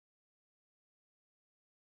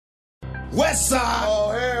West Side.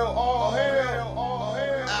 All hell, all hell, all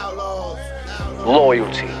hell. Outlaws.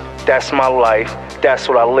 Loyalty, that's my life, that's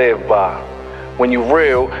what I live by. When you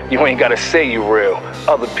real, you ain't gotta say you real.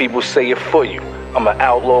 Other people say it for you. I'm an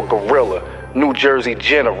outlaw gorilla, New Jersey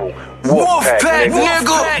general, Wolfpack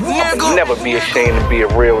nigga. Never be ashamed to be a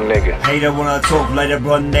real nigga. Hater when I talk, let it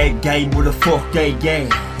run that game with a fuck they game.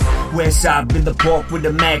 Westside in the park with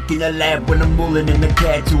a Mac in the lab when I'm rolling in the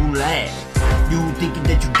tattoo lab. You thinking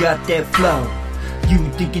that you got that flow? You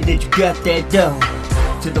thinking that you got that dough?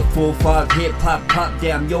 To the 4-5 hip hop pop,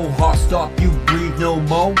 damn your heart stop, you breathe no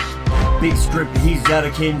more. Big strip, he's out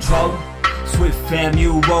of control. Swift fam,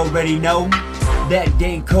 you already know. That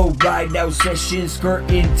DENCO ride out session,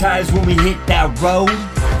 skirting ties when we hit that road.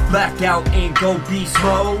 Blackout and go beast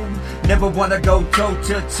mode. Never wanna go toe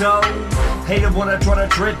to toe. Hater wanna try to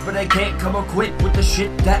trip, but they can't come equipped with the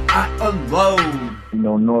shit that I unload. You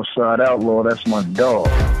know, Northside Outlaw, that's my dog.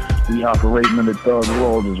 We operating under thug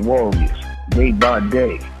laws as warriors, day by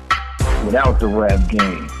day, without the rap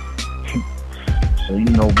game. So, you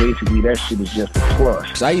know, basically that shit is just a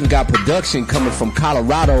plus. So I even got production coming from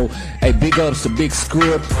Colorado. Hey, big ups to Big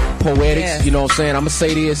Script, Poetics, yeah. You know what I'm saying? I'ma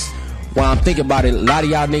say this, while I'm thinking about it, a lot of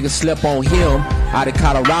y'all niggas slept on him out of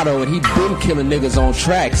Colorado, and he been killing niggas on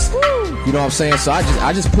tracks. Woo. You know what I'm saying? So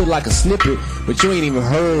I just put like a snippet, but you ain't even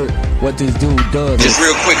heard what this dude does. Just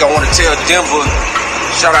real quick, I want to tell Denver,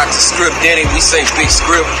 shout out to Script Denny, we say Big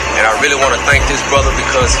Script, and I really want to thank this brother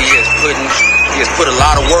because he has put a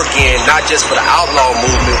lot of work in, not just for the outlaw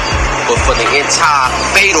movement, but for the entire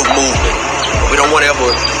Fatal movement. We don't want to ever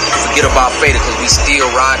forget about Fatal because we still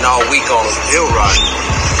riding all week on it. Still riding.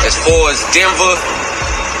 As far as Denver,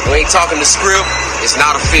 we ain't talking to Script, it's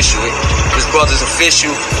not official. This brother's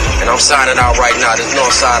official, and I'm signing out right now. This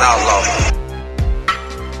Northside Outlaw.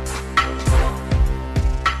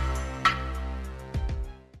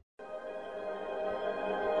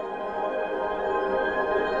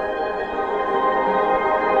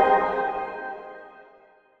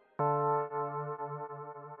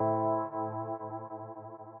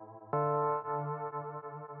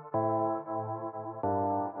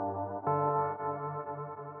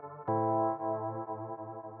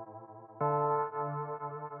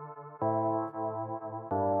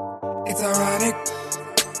 It's ironic,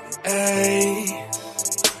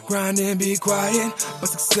 ayy. Grind and be quiet, but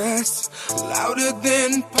success louder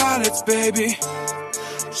than pilots, baby.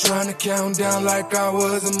 Trying to count down like I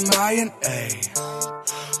was a Mayan,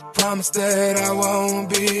 ayy. Promise that I won't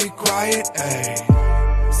be quiet,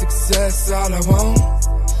 ayy. Success all I want,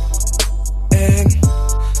 and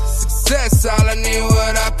success all I need,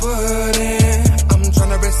 what I put in. I'm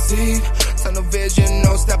trying to receive. Tunnel vision,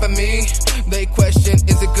 no stopping me. They question,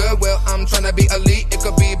 is it good? Well, I'm trying to be elite. It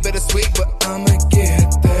could be bittersweet, but I'ma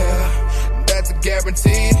get there. That's a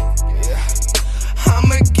guaranteed. Yeah.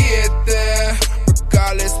 I'ma get there.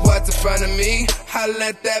 Regardless what's in front of me, I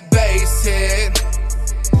let that bass hit.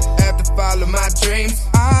 Have to follow my dreams.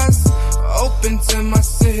 Eyes open to my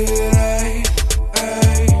city. Ay.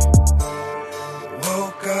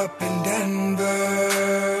 Woke up in Denver.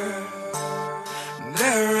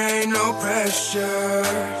 There ain't no pressure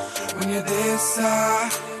when you're this high,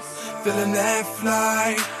 feeling that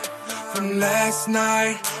flight from last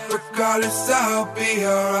night. Regardless, I'll be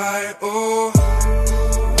alright. Oh,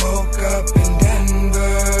 woke up in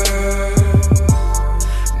Denver.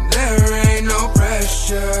 There ain't no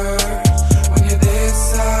pressure when you're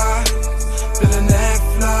this high, feeling that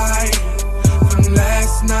flight from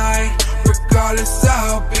last night. Regardless,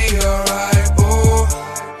 I'll be alright. Oh.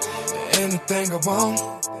 Anything I want,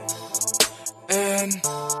 and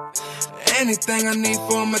anything I need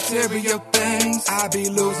for material things. I be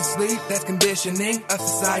losing sleep, that's conditioning of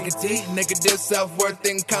society. Negative self-worth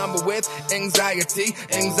in combo with anxiety.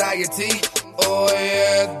 Oh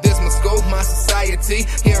yeah, this my school, my society.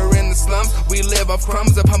 Here in the slums, we live off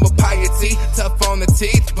crumbs of humble piety. Tough on the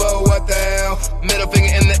teeth, but what the hell? Middle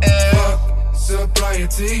finger in the air. Fuck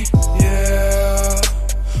sobriety, yeah.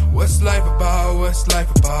 What's life about? What's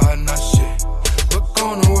life about? Not shit. But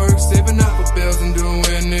going to work, saving up for bills and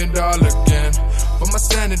doing it all again. For my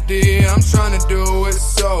sanity, I'm trying to do it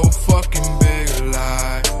so fucking big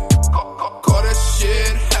alive. Quarter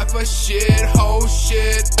shit, half a shit, whole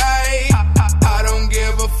shit, ayy. I don't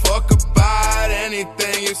give a fuck about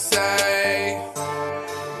anything you say.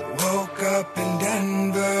 Woke up in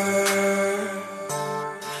Denver.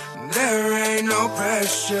 There ain't no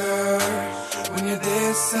pressure when you're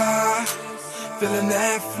this high, feeling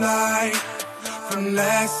that flight from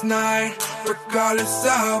last night. Regardless,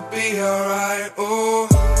 I'll be alright. Oh,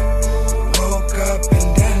 woke up in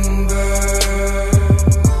Denver.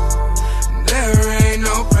 There ain't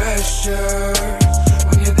no pressure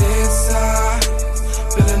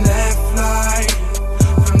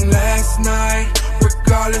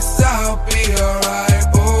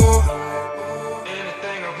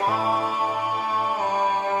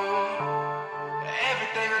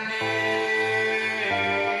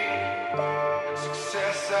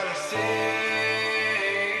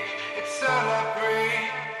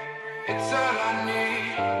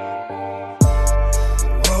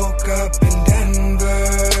up in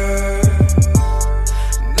Denver.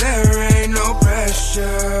 There ain't no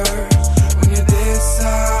pressure when you're this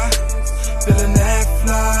high, feeling that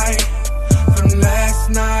flight from last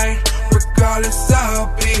night. Regardless, I'll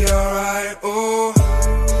be alright. Oh,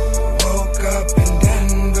 woke up in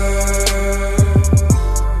Denver.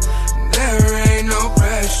 There ain't no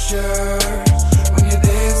pressure when you're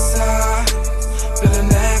this high, feeling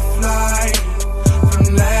that flight from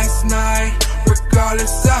last night.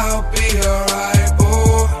 Regardless, I'll be alright.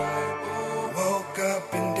 Oh, woke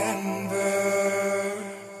up in Denver.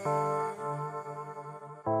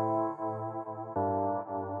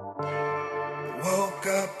 Woke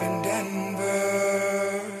up in Denver.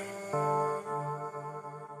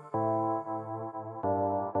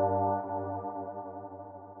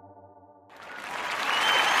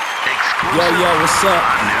 Yo, what's up?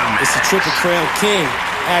 It's the Triple Crown King,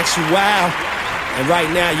 Action Wow. And right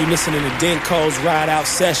now you're listening to DENCO's Ride Out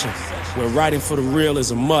Session, where writing for the real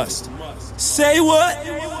is a must. Say what?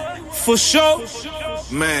 For sure.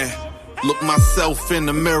 Man, look myself in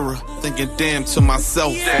the mirror, thinking damn to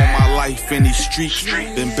myself. All my life in these streets,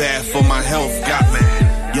 been bad for my health. Got me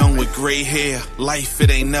young with gray hair, life it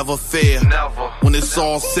ain't never fair. When it's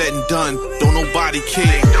all said and done, don't nobody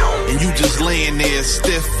care. And you just laying there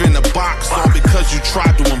stiff in a box, all because you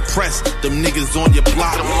tried to impress them niggas on your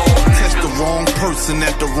block. Test the wrong person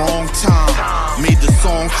at the wrong time, made the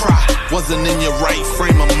song cry, wasn't in your right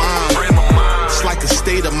frame of mind. It's like a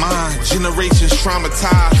state of mind, generations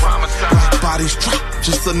traumatized. Black bodies drop,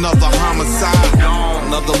 just another homicide.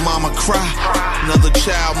 Another mama cry, another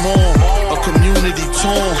child mourn. A community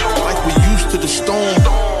torn, like we used to the storm.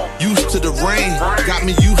 Used to the rain, got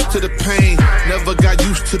me used to the pain. Never got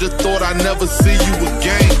used to the thought I'd never see you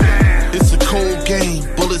again. It's a cold game,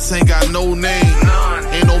 bullets ain't got no name.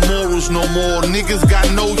 Ain't no morals no more, niggas got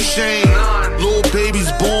no shame. Little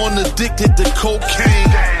babies born addicted to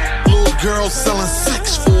cocaine. Little girl selling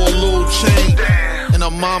sex for a little chain. And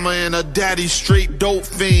her mama and her daddy straight dope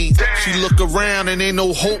fiend. She look around and ain't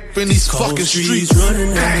no hope in these fucking streets.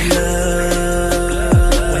 Running out of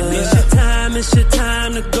love. When it's your time, it's your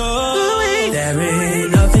time to go. There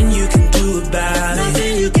ain't nothing you can do about it.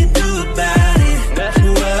 Nothing you can do about it. Just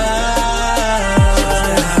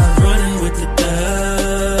running with the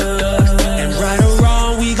dust. And right or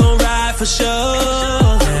wrong, we gon' ride for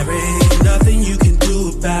sure. There ain't nothing you can do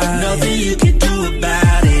about it. Nothing you can do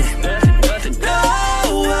about it.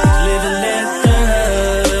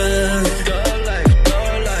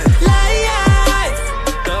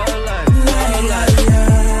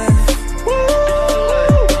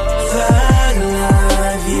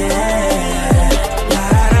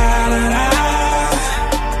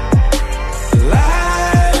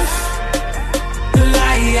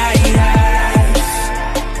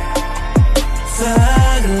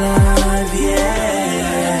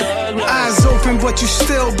 But you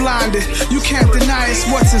still blinded. You can't deny it's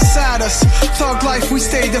what's inside us. Thug life, we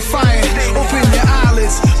stay defiant. Open your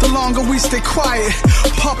eyelids, the longer we stay quiet.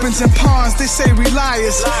 Puppins and pawns, they say we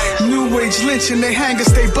liars. New age lynching, they hang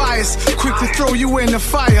us, they bias. Quick to throw you in the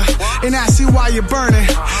fire and ask you why you're burning.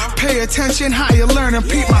 Pay attention how you're learning,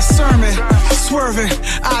 peep my sermon. Swerving,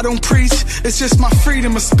 I don't preach, it's just my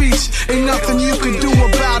freedom of speech. Ain't nothing you can do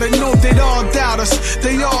about it, no, they'd all doubt us.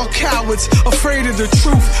 They all cowards, afraid of the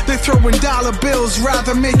truth. They throwing dollar bills,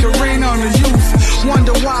 rather make it rain on the youth.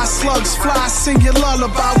 Wonder why slugs fly, sing your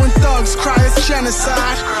lullaby when thugs cry it's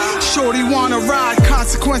genocide. Shorty wanna ride,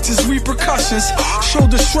 consequences, repercussions.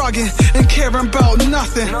 Shoulder shrugging and caring about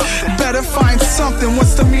nothing. Better find something,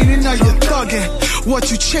 what's the meaning of your thugging? What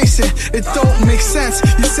you chasing, it don't make sense.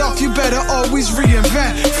 Yourself, you better always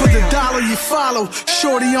reinvent. For the dollar you follow,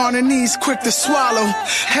 shorty on her knees, quick to swallow.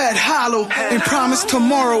 Head hollow, and promise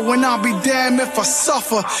tomorrow when I'll be damned if I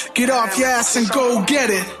suffer. Get off your ass and go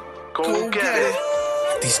get it. Go get it.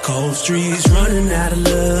 These cold streets running out of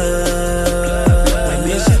love.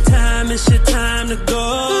 When it's your time to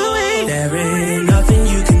go. There ain't nothing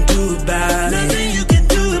you can do about it. Nothing you can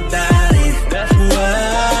do about it. Just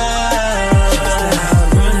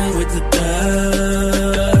running with the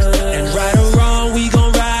dust. And right or wrong, we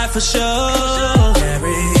gon' ride for sure. There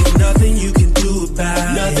ain't nothing you can do about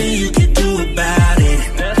it. Nothing you can do about it.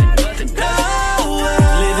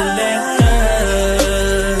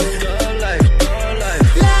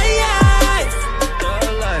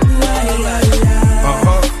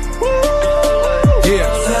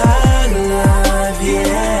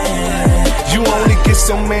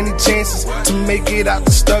 So many chances to make it out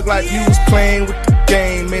the stuck like you was playing with the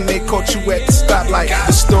game and they caught you at the stoplight.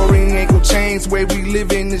 The story ain't gon' change, way we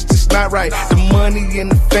living is just not right. The money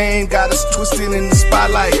and the fame got us twisted in the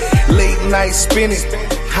spotlight. Late night spinning,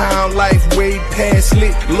 high on life, way past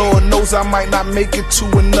lit. Lord knows I might not make it to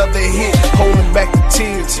another hit. Holding back the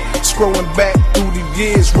tears, scrolling back through the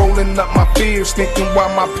years, rolling up my fears, thinking why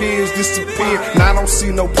my peers disappear. Now I don't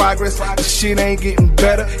see no progress, the shit ain't getting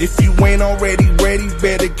better. If you ain't already ready,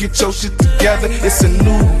 better get your shit together. It's a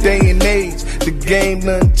new day and age, the game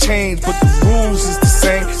done changed, but the rules is the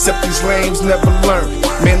same, except these lames never learn.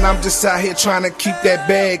 Man, I'm just out here trying to keep that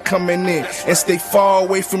bag coming in and stay far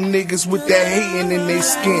away from niggas with that hating in their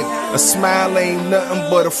skin. A smile ain't nothing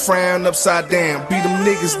but a frown upside down. Be them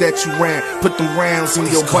niggas that you ran, put them rounds in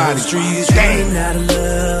your body. Damn. Out of love.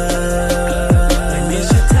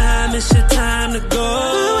 When it's your time to go.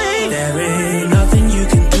 There ain't nothing you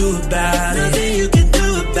can do about it. Nothing you can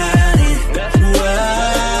do about it. Whoa.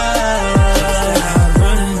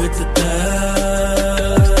 Running with the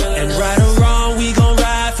thugs. And right or wrong, we gon'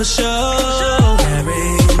 ride for sure. There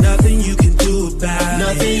ain't nothing you can do about it.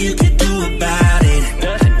 Nothing you can do about it.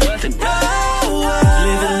 Nothing.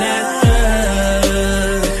 Living that thug.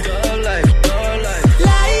 Thug life.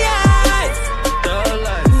 Life. Thug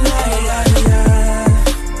life.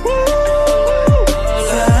 Woo.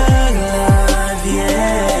 Thug life, yeah.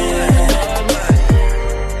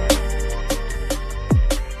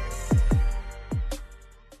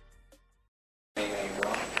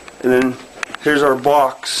 And then here's our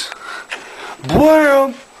box.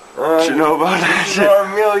 Blam! You know about that shit? Our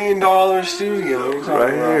 $1 million studio.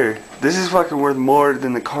 Right here. This is fucking worth more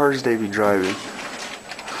than the cars they be driving.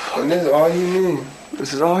 And this is all you need.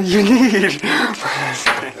 This is all you need. This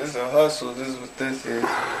is a hustle. This is what this is.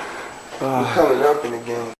 We're coming up in the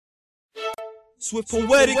game. Swift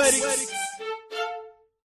Poetics.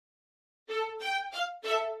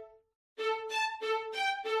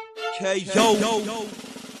 Yo.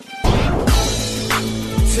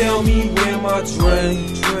 Tell me where my drink.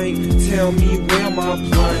 Tell me where my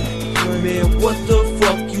blunt. Man, what the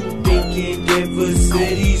fuck you thinking? Denver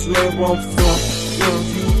City's where I'm from. If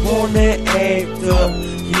you wanna act up,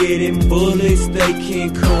 yeah, them bullets they can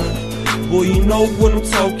come. Boy, you know what I'm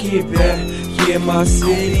talking about. Yeah, my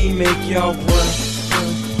city make y'all run.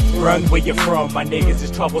 Run where you're from, my niggas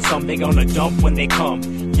is troublesome. They gonna dump when they come.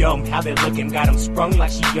 Young, how they looking, got them sprung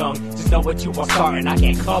like she young. Just know what you are starting, I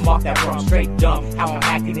can't come off that wrong. Straight dumb, how I'm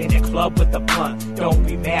acting in the club with the blunt. Don't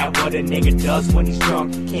be mad what a nigga does when he's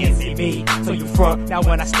drunk. Can't see me, so you front, now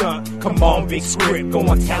when I stunt. Come on, big script, go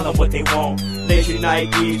on, tell them what they want. Lazy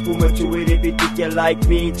Nikes, booming to it if you think you like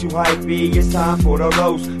me. Too hype me, it's time for the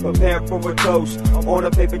roast. Prepare for a toast, on a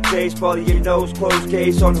paper chase. Follow your nose, closed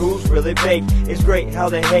case on who's really fake. It's great how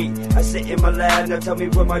they hate. I sit in my lab, now tell me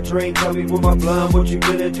where my drink, tell me where my blunt. What you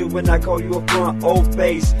gonna do when I call you a front? Old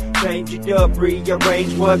face, change it up,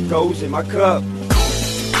 rearrange what goes in my cup.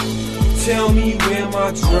 Tell me where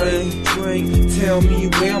my drink. Tell me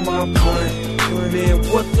where my blunt. Man,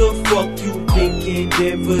 what the fuck you thinking?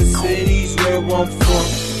 Denver City's where I'm from.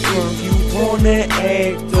 If you wanna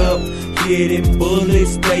act up, yeah, them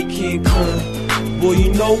bullets they can come. Boy,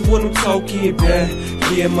 you know what I'm talking about.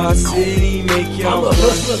 Yeah, my city make y'all. I'm a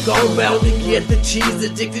hustler, gone round to get the cheese,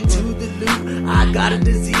 addicted to the loot. I got a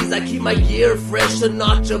disease, I keep my gear fresh, a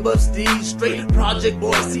notch above Steve. Straight project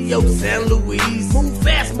boy, CO San Luis. Move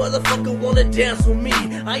fast, motherfucker, wanna dance with me.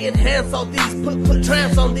 I enhance all these, put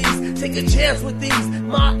trance on these. Take a chance with these,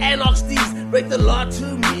 my anarchs these. Break the law to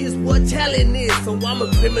me is what talent is. So I'm a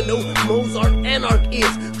criminal, Mozart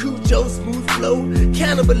anarchist. Cujo, smooth flow,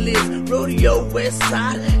 cannibalist. Rodeo, west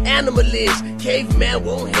side, animalist. Caveman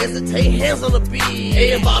won't hesitate, hands on the beat.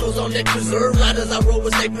 A bottles on neck preserve, riders I roll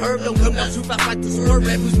with they perv. Don't come down too fast like the sword.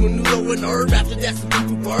 Rappers menudo and herb. After that, some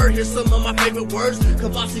cuckoo bird. Here's some of my favorite words.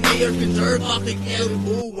 Kavasi, mayor, conserve, off the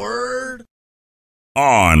edible word.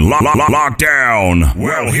 On lockdown.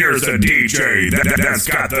 Well, here's a DJ that's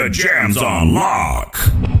got the jams on lock.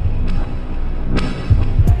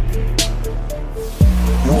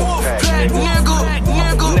 Wolfpack,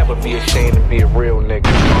 nigga. Never be ashamed to be a real nigga.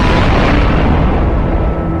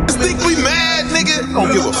 Think we mad, nigga?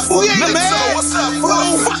 Don't give a fuck. We ain't mad. What's up, bro?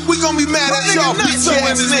 We gonna be mad at y'all bitch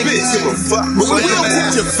ass niggas. Give a fuck. We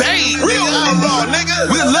don't debate. Real outlaw, nigga.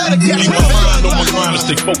 We love to catch you. No one trying to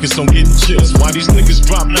stay focused on getting chills. Why these niggas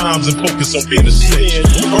drop dimes and focus on being a snitch?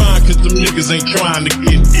 Crying cause them niggas ain't trying to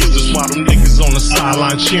get ill. That's why them niggas on the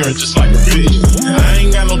sideline cheering just like a bitch. I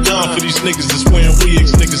ain't got no time for these niggas that's wearing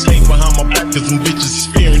wigs. Niggas hate behind my back cause them bitches is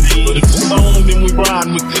fearing it. But if it's on, then we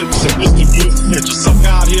riding with clips and pistol whips. Just suck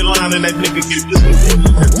out here line and that nigga get this one.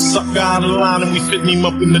 Suck out of line and we fitting him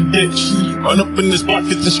up in the ditch. Run up in this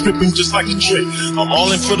bucket and stripping just like a trick. I'm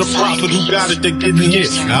all in for the profit, who got it, they getting hit.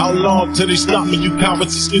 Outlaw till they stop me, you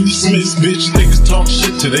cowards is get dismissed. Bitch, niggas talk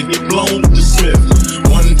shit till they get blown with the Smith.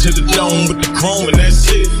 One to the dome with the chrome and that's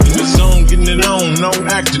it. In the zone, getting it on, no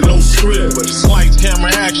acting, no script. But it's lights, camera,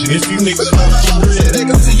 action, if you niggas want some real. They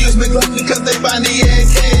come to use me because they find the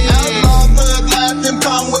AK. Outlaw, thug life, them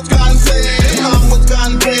come with content. Them come with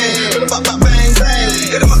content. Bang, bang.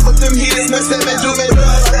 Get them up with them heaters, mess them and do me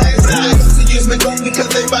bang, bang. They come to use me because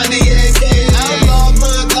they find the AK. Outlaw,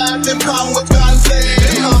 thug life, them come with content.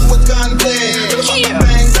 Them come with content.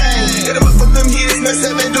 Bang, bang. Get them up with them heaters, mess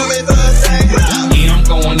them and do me bang, bang. Yeah, I'm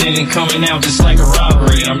going in and coming out just like a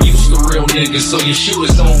robbery. I'm used to real niggas, so your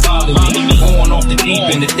shooters don't bother me. Going off the deep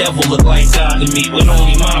and the devil look like God to me, with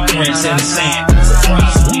only my prints in the sand.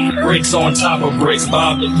 Surprise me, bricks on top of bricks,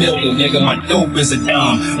 Bob the Builder, nigga. My dope is a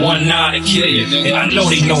dime, one eye to kill you, and I know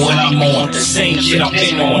they know what I'm on. The same shit I've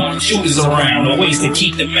been on. Shooters around, the ways to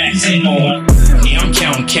keep the max in on. Yeah, I'm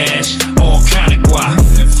counting cash, all kind of guap.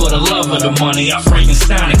 For the love of the money, I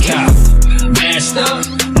Frankenstein a cop. Masked up,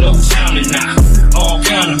 no time to knock. All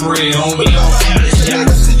kind of bread, homie, all kind of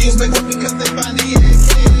shots. They use me because they find the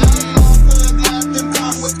AK. Outlaw, thug life, them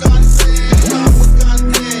come with content. Them come with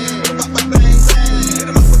content. Bang, bang. Get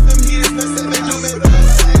them up with them heaters, mess them and do me bang,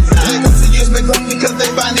 bang. They use me because they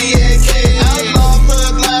find the AK. Outlaw,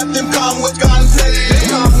 thug life, them come with content.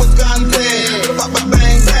 Them come with content.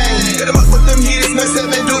 Bang, bang. Get them up with them heaters, mess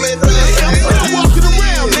them and do me bang, bang. I'm walking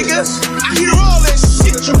around, niggas. I hear all that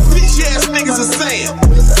shit you bitch ass niggas are saying.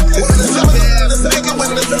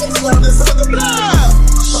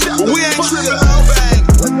 We ain't tripping all bang.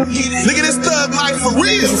 Look at this thug life for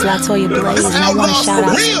real. This is Latoya Blaze, and I want to shout out.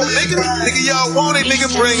 For real, nigga. Nigga, y'all want it, nigga,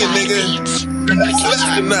 bring it, nigga. Less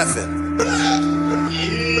than nothing.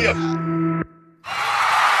 Yeah.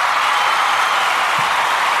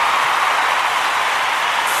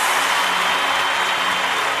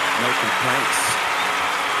 No complaints.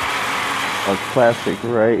 A classic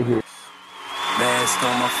right here. Mask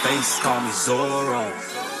on my face, call me Zorro.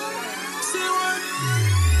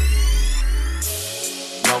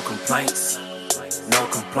 No complaints, no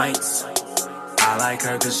complaints. I like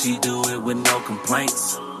her cause she do it with no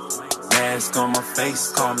complaints. Mask on my face,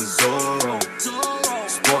 call me Zorro.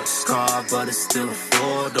 Sports car, but it's still a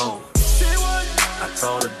four-door. I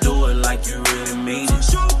told her do it like you really mean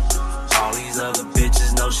it. All these other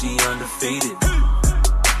bitches know she undefeated.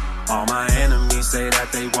 All my enemies say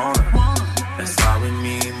that they want her. That's why we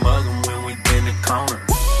mean mug 'em when we in the corner.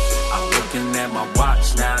 I'm looking at my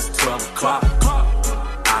watch, now it's 12 o'clock.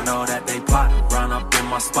 I know that they plot to run up in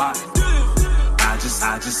my spot. I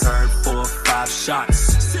just heard 4 or 5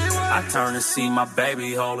 shots. I turn to see my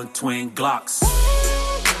baby holding twin Glocks.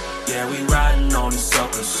 Yeah, we riding on these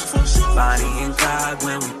suckers. Bonnie and Clyde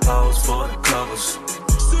when we pose for the covers.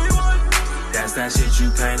 That's that shit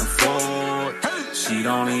you can't afford. She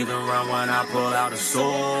don't even run when I pull out a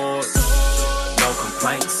sword. No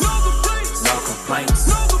complaints, no complaints.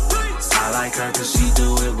 I like her cause she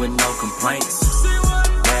do it with no complaints.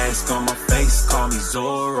 Mask on my face, call me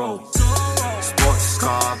Zorro. Sports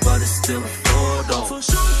car, but it's still a four-door.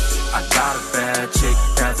 I got a bad chick,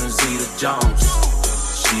 Catherine Zeta-Jones.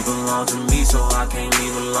 She belongs to me, so I can't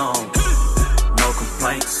leave alone. No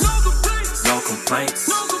complaints, no complaints.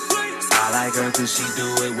 I like her cause she do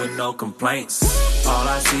it with no complaints. All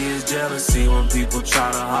I see is jealousy when people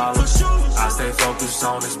try to holler. I stay focused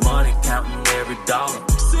on this money, counting every dollar.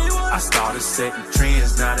 I started setting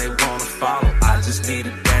trends, now they wanna follow. I just need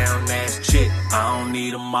a down ass chick, I don't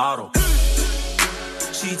need a model.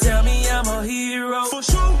 She tell me I'm a hero.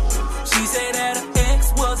 She said that her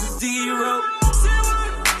ex was a zero.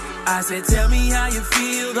 I said tell me how you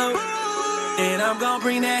feel though, and I'm gonna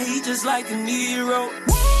bring that heat just like a Nero.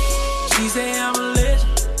 She say I'm a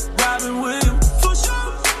legend, Robin Williams.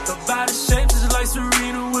 Her body shape just like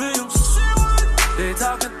Serena Williams. They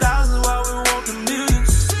talking thousands while we want the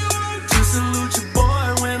millions. Just salute your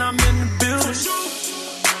boy when I'm in the building.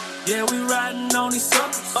 Yeah, we riding on these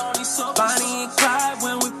suckers. Bonnie and Clyde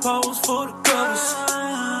when we pose for the covers.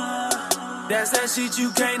 That's that shit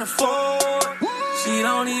you can't afford. She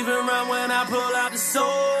don't even run when I pull out the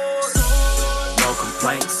sword. No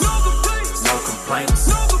complaints, no complaints.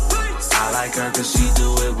 I like her cause she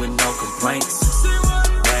do it with no complaints.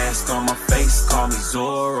 Mask on my face, call me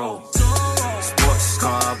Zorro. Sports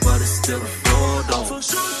car, but it's still a four-door.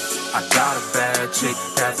 I got a bad chick,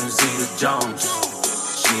 Catherine Zeta-Jones.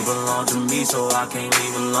 She belongs to me, so I can't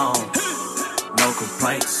leave alone. No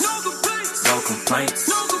complaints, no complaints.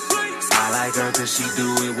 I like her cause she do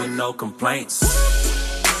it with no complaints.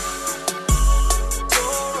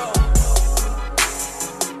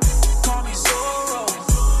 Call me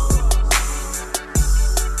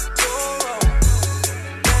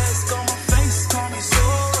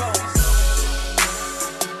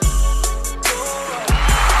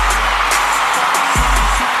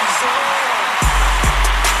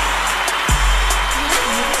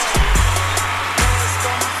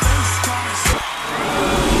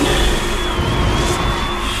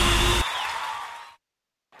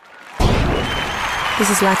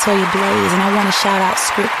is Latoya Blaze, and I want to shout out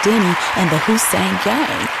Script Denny and the Hussein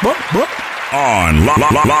Gang. On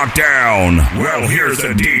lockdown. Well, here's the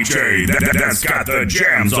DJ that's got the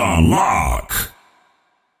jams on lock.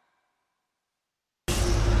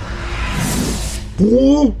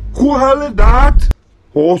 Oh, who hell is that?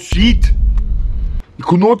 Oh shit. It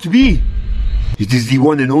could not be. It is the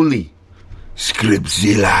one and only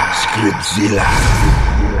Scriptzilla.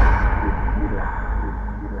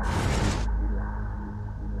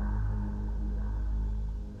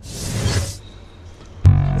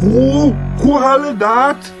 Oh, who hell is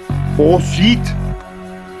that? Oh shit.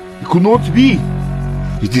 It could not be.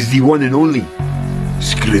 It is the one and only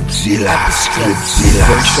Scriptzilla. A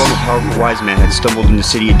very strong and powerful wise man had stumbled in the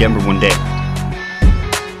city of Denver one day.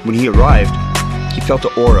 When he arrived, he felt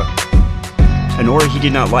an aura he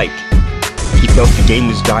did not like. He felt the game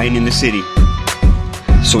was dying in the city,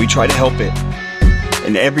 so he tried to help it.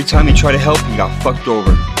 And every time he tried to help, he got fucked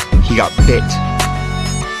over. He got bit.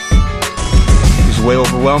 It was way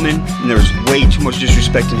overwhelming, and there was way too much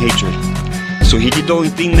disrespect and hatred. So he did the only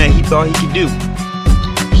thing that he thought he could do.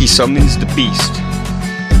 He summons the beast.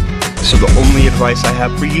 So the only advice I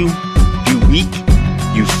have for you, you weak,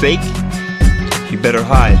 you fake, you better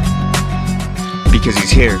hide, because he's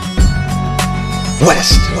here.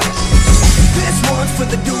 West. This one's for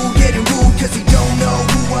the dude getting rude cause he don't know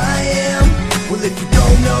who I am. Well, if you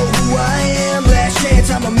don't know who I am, last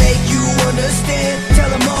chance I'ma make you understand. Tell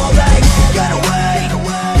them all like, got away,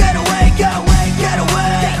 got away, got away, got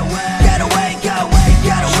away, got away, got away, got away,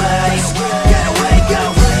 got away, got away, got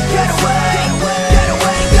away, got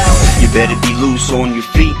away, got away. You better be loose on your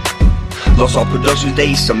feet. Lost all production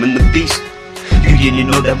days, summon the beast. You didn't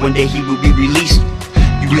know that one day he will be released.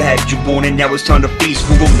 You had your born and now it's time to feast.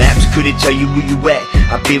 Google Maps couldn't tell you where you at.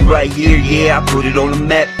 I've been right here, yeah, I put it on the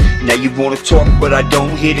map. Now you wanna talk, but I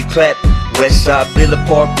don't hear the clap. Westside Villa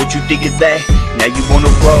Park, what you think of that? Now you wanna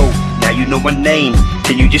roll, now you know my name.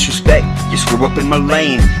 Then you disrespect, you screw up in my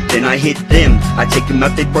lane. Then I hit them, I take them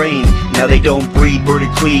out their brain. Now they don't breathe,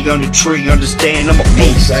 vertically on the tree. Understand, I'm a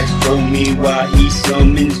beast. Sax told me why he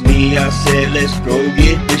summons me. I said, let's go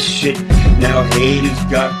get this shit. Now haters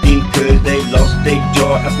got me cause they lost their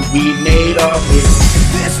jaw after we made our hit.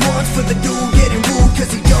 This one's for the dude getting rude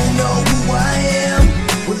cause he don't know who I am.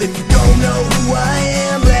 Well, if you don't know who I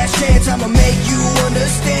am, last chance I'ma make you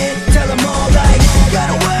understand. Tell them all like, got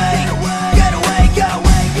away, got away, got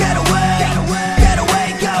away, got away, got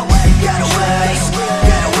away, got away, got away,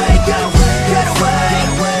 got away, got away, got away,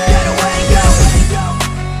 got away, got away.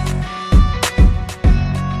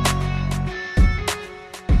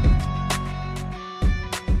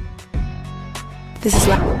 This is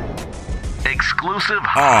exclusive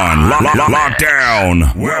on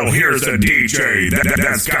lockdown. Well, here's the DJ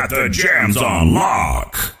that's got the jams on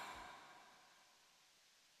lock.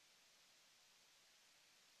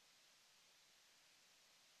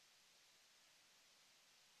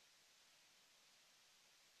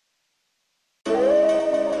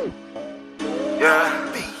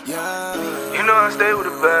 You know I stay with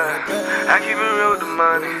the bag. I keep it real with the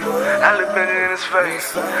money. I look Benji in his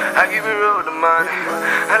face. I keep it real with the money.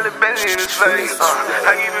 I look Benji in his face.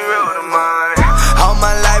 I keep it real with the money. All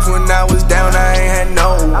my life when I was down, I ain't had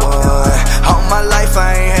no one. All my life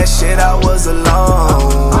I ain't had shit, I was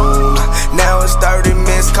alone. Now it's 30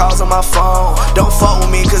 missed calls on my phone. Don't fuck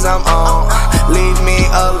with me cause I'm on. Leave me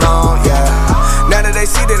alone, yeah. Now that they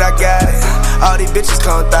see that I got it, all these bitches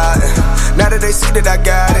come thotting. Now that they see that I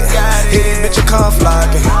got it, here these bitches come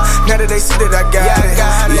flocking. Now that they see that I got it,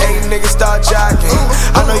 yeah, you niggas start jocking.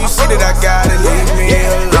 I know you see that I got it, leave me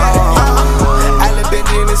alone. I let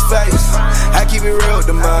Benji in his face, I keep it real with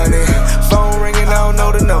the money. Phone ringing, I don't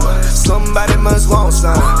know the number. Somebody must want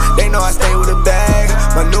some. They know I stay with a bag.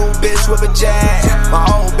 My new bitch with a Jag. My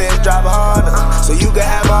old bitch drive a Honda, so you can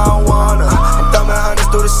have my own wanna. I'm thumbing hundreds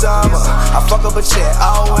through the summer. I fuck up a check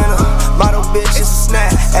all winter. Model bitch is a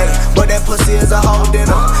snack, ayy, but that pussy is a whole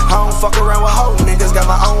dinner. I don't fuck around with whole niggas. Got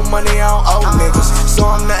my own money, I don't owe niggas. So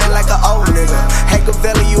I'm nothing like an old nigga. Hey,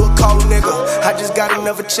 Cavelli, you a cold nigga. I just got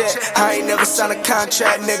another check. I ain't never signed a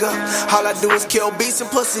contract, nigga. All I do is kill beats and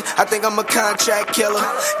pussy. I think I'm a contract killer.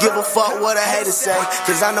 Give a fuck what a hater say,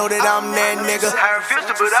 cause I know that I'm that nigga. I refuse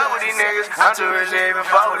to put up with these niggas. I'm too rich to even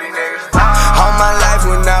fuck with these niggas. All my life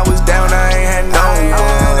when I was down, I ain't had no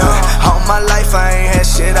one. All my life I ain't had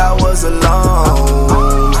shit, I was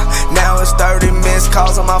alone. Now it's 30 missed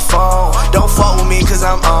calls on my phone. Don't fuck with me cause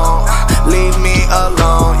I'm on. Leave me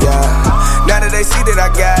alone, yeah. Now that they see that I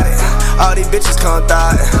got it, All these bitches come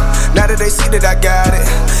thotting. Now that they see that I got it,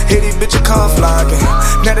 here these bitches come flocking.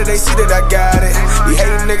 Now that they see that I got it, these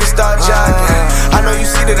hating niggas start jogging. I know you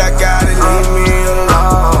see that I got it, leave me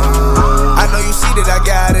alone. I know you see that I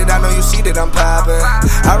got it, I know you see that I'm poppin'.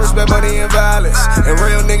 I respect money and violence, and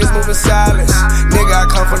real niggas moving silence. Nigga, I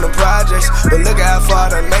come from the projects, but look at how far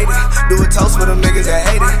I done made it. Do a toast for them niggas that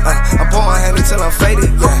hate it. I'm pouring hand until I'm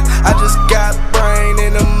faded, yeah. I just got brain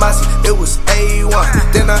in the mossy, it was A1.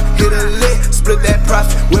 Then I hit a lick, split that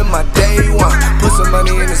profit with my day one. Put some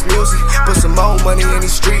money in this music, put some more money in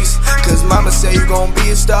these streets. Cause mama say you gon' be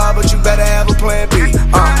a star, but you better have a plan B.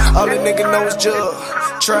 All the nigga know is jug,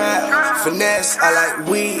 trap, finesse. I like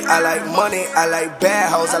weed, I like money, I like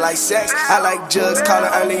bad hoes, I like sex, I like jugs calling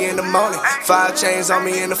early in the morning. 5 chains on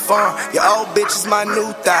me in the farm. Your old bitch is my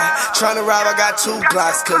new thigh. Tryna rob, I got 2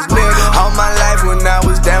 Glocks. Cause nigga, all my life when I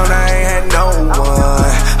was down, I ain't had no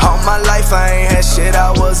one. All my life I ain't had shit,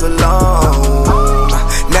 I was alone.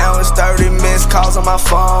 Now it's 30 missed calls on my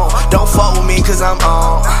phone. Don't fuck with me cause I'm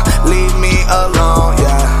on. Leave me alone,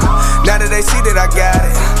 yeah. Now that they see that I got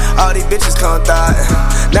it, all these bitches come thotting.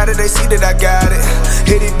 Now that they see that I got it,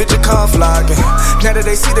 here these bitches come flocking. Now that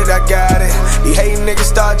they see that I got it, these hating niggas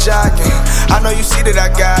start jogging. I know you see that I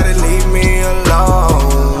got it, leave me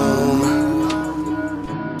alone.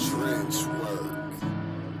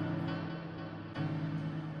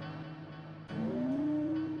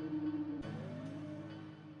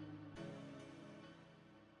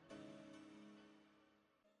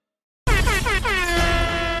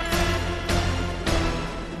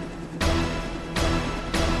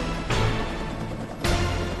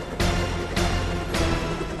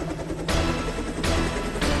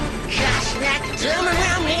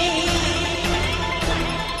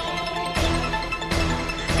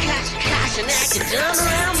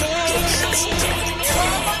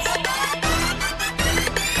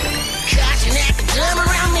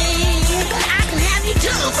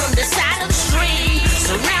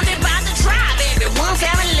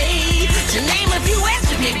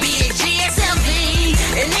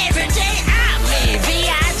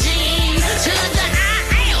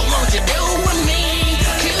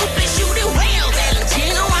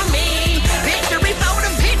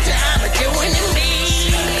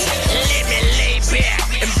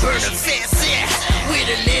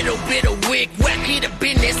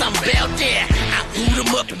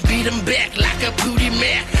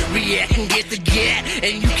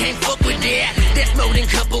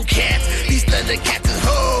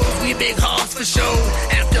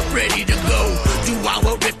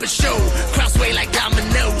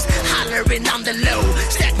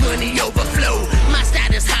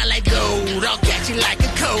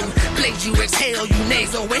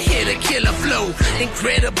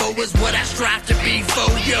 Incredible is what I strive to be for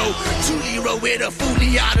yo. 2-0 with a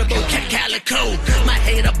fully audible cat calico. My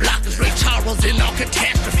hater blockers, Ray Charles in all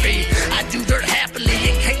catastrophe. I do dirt happily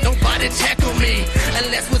and can't nobody tackle me.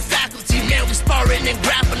 Unless with faculty, man, we sparring and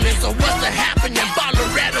grappling. So what's the happening?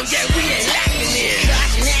 Colorado, yeah, we ain't lacking it.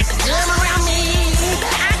 Caution at the dumb around me.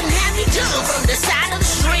 I can have you jump from the side of the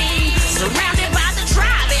street. Surrounded by the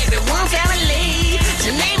tribe, everyone family. To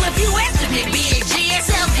name a few extra big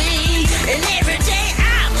BAGSLV. And every day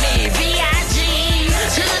I'm in VIG.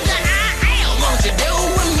 To the I want to do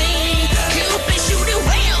with me. Cupid shoot it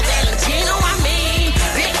well, Valentino on me.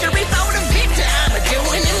 Victory for the victor, I'm a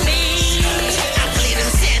doing to me. I bleed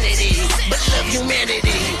insanity, but love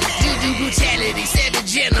humanity. Do brutality,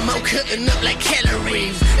 savage animal cutting up like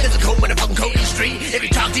calories. There's a cold motherfucking cold in the street. If you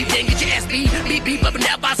talk deep, then get your ass beat. Beep up and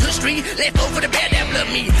down by the street. Left over the bed that love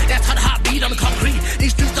me. That's how the heartbeat on the concrete.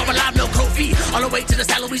 These streets are alive, no cold feet. All the way to the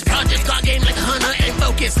salaries projects. God game like a hunter and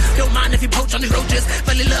focus. Don't mind if you poach on these roaches.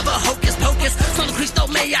 Fully love a hocus pocus. Son of Cristo,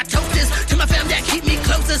 may I toast this to my fam that keep me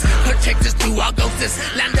closest. Protect us through our ghosts.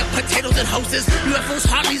 Land of potatoes and hoses. UFOs,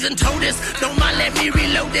 Harleys and Totus. Don't mind, let me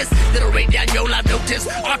reload this. Little Ray down your live notice.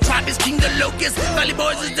 Our tribe is king the locust. Valley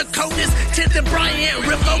Boys is the coldest. 10th and Bryant,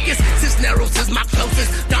 refocus. Cisneros is my closest.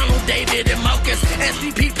 Donald, David, and Mocus.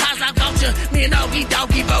 SVP, Paz, I voucher. Me and Augie,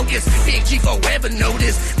 doggy bogus. Big G forever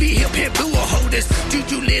notice. Be hip, hip, blue or hold this.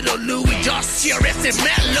 Juju, little Louis, Josh, CRS, and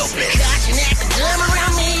Matt Lopez. Caution at the dumb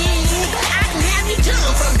around me. I can have you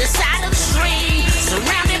jump from the side of the street.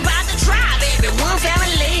 Surrounded by the tribe, everyone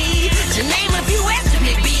family. To name a few extra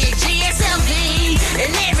big BAGSLV.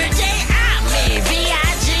 And every day I'm in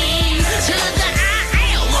VIG. To the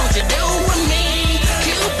I want to do with me.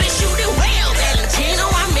 Cupid shoot it well, Valentino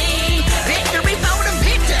on me. Victory for the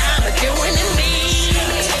victor, I'm a doing to me.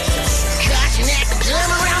 Caution at the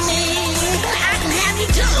dumb around me. I can have you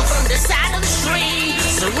jump from the side of the street.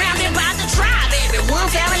 Surrounded by the tribe, everyone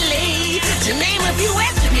family. your name if you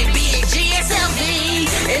ask me, B-A-G-S-L-V.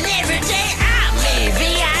 And every day I'm a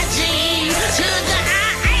V-I-G. Sugar,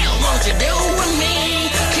 I am, won't you do with me?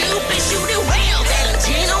 Cupid shoot it well,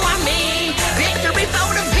 Valentino, I mean. Victory for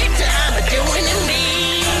the victor, I'm a doing it me.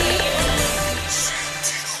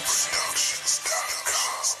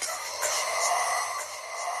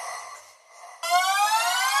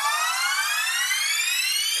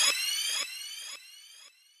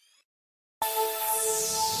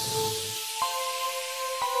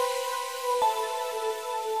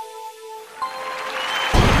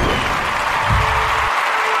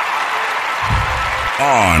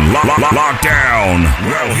 On lockdown.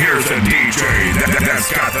 Well, here's the DJ that's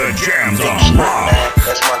got the jams on lock.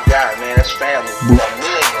 That's my guy, man. That's family. We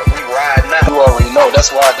ride now. You already know. That's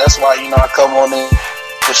why I come on in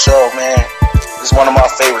the show, man. It's one of my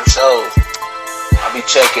favorite shows. I be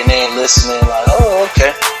checking in, listening, like, oh,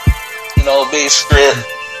 okay. Big script.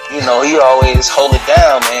 He always hold it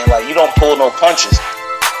down, man. Like, you don't pull no punches.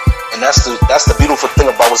 And that's the beautiful thing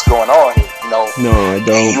about what's going on here, No, I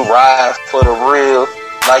don't. And you ride for the real.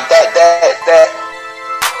 Like that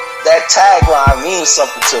tagline means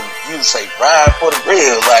something to me. You say ride for the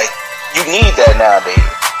real. Like, you need that nowadays.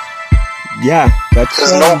 Yeah, that's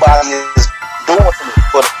because nobody is doing it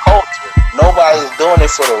for the culture. Nobody is doing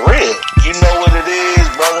it for the real. You know what it is,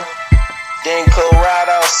 brother. DENCO Ride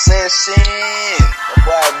Out Session.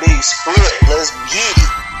 About big script. Let's get it.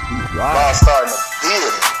 Right. Starting to build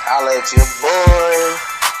it. Holla at your boy.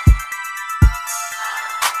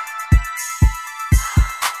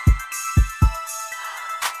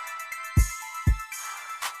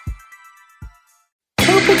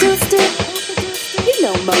 Who produced it? You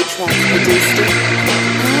know Mo Track produced it.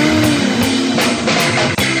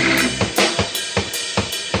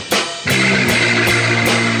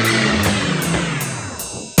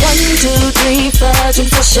 1, 2, 3, 4,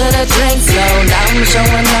 drinks, I should've drank slow. Now I'm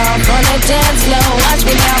showing off on the dance floor. Watch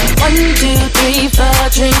me now. 1, 2, 3, 4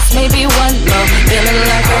 drinks, maybe one more. Feeling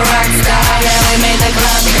like a rock star, yeah, we made the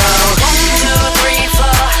club go. 1, 2, 3, 4.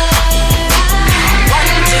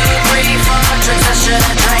 1, 2, 3, 4 drinks, I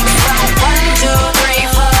should've drank slow. 1, 2, 3,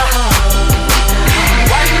 4.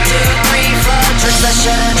 1, 2, 3, 4 drinks, I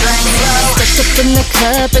should've drank slow. Stepped up in the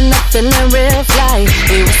club and I'm feeling real fly.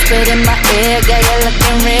 He whispered in my ear, girl, you're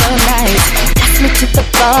looking real nice. Asked me to the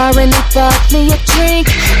bar and he bought me a drink.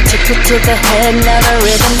 Took it to the head, now the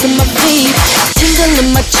rhythm to my feet. Tingle in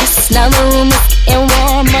my chest, now the room is getting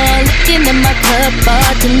warmer. Looking at my cup,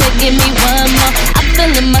 bartender, give me one more. I'm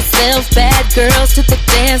feeling myself, bad girls to the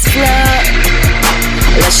dance floor.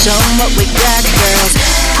 Let's show 'em what we got, girls.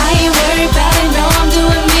 I ain't worried about it, no, I'm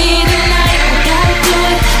doing me tonight. I gotta do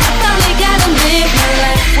it, I finally gotta live my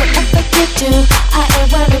life. Whatever you do, I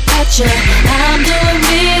ain't worried about you. I'm doing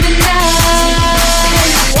me tonight.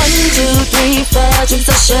 1, 2, 3, 4 drinks,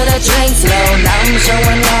 I should've drank slow. Now I'm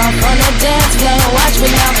showing off on the dance floor. Watch me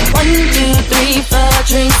now. 1, 2, 3, 4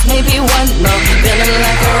 drinks, maybe one more. Feeling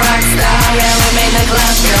like a rock star, yeah, we made the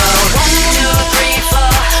club go. 1, 2, 3,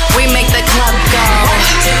 4, we make the club go. 1,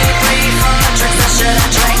 2, 3, 4 drinks, I should've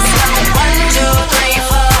drank slow. 1, 2, 3,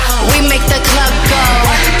 4, we make the club go.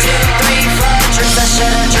 1, 2, 3, 4 drinks, I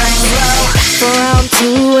should've drank slow. For round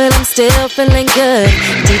 2 and I'm still feeling good.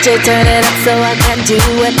 DJ turn it up so I can do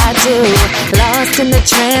what I do. Lost in the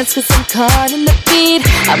trance cause I'm caught in the beat.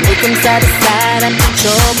 I move from side to side, I'm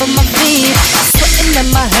controlled by my feet. Sweating in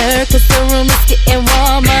my hair cause the room is getting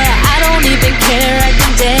warmer. I don't even care, I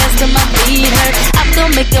can dance till my feet hurt. I'm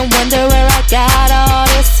gonna make them wonder where I got all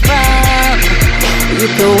this from. You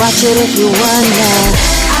can watch it if you wanna.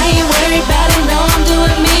 I ain't worried about it, no, I'm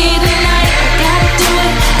doing me tonight. I gotta do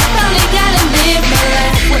it, I finally gotta live my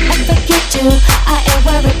life. Whatever you do, I ain't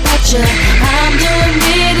worried about you. I'm doing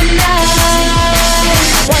me tonight.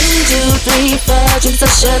 1, 2, 3, 4 drinks, I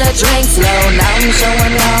should've drank slow. Now I'm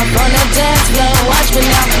showing off on the dance floor. Watch me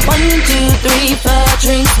now. 1, 2, 3, 4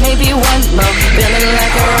 drinks, maybe one more. Feeling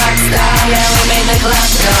like a rock star, yeah, we made the club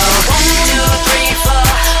go. 1, 2, 3, 4,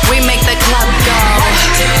 we make the club go. 1,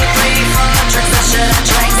 2, 3, 4 drinks, I should've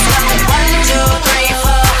drank slow. 1, 2, 3,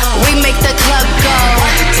 4, we make the club go.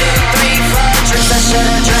 1, 2, 3, 4 drinks, I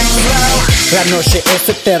should've drank slow. La noche es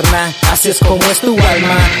eterna, así es como es tu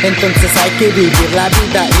alma. Entonces hay que vivir la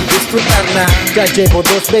vida y disfrutarla. Ya llevo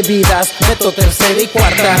 2 bebidas, meto tercera y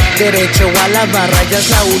cuarta. Derecho a la barra, ya es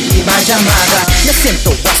la última llamada. Me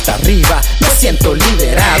siento hasta arriba, me siento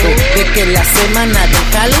liberado de que la semana del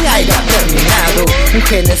jale haya terminado. un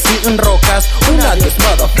Genesis en rocas, un adiós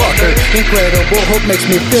motherfucker. Incredible hope makes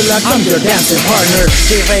me feel like I'm your dancing partner.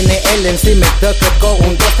 JRNL en sí me toca con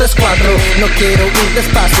 1, 2, 3, 4. No quiero ir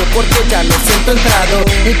despacio porque ya me siento entrado.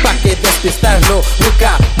 Y pa' que despistarlo, we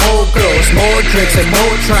got more girls, more drinks and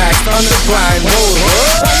more tracks on the grind. 1,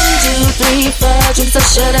 2, 3, 4 drinks, I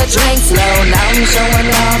should've drank slow. Now I'm showing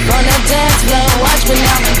off on the dance floor. Watch me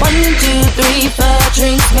now. 1, 2, 3, 4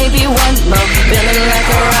 drinks, maybe one more. Feeling like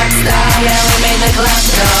a rock star. Yeah, we made the club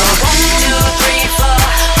go. 1, 2, 3, 4.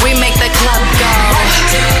 We make the club go.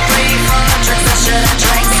 1, 2, 3, 4 drinks, I should've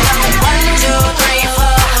drank slow. 1, 2, 3, 4.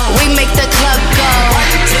 We make the club go.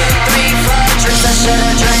 1, 2, 3, 4 drinks, I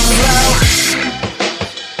should've drank slow.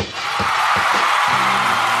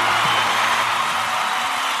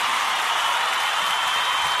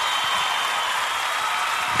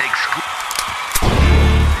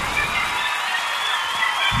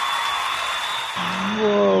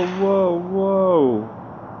 Whoa.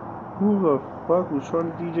 Who the fuck was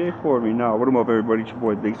trying to DJ for me? Nah, what up, everybody? It's your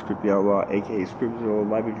boy, Big Script the Outlaw, aka Scriptzilla,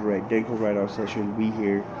 live and direct, DENCO Ride-Out Session. We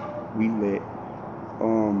here, we lit.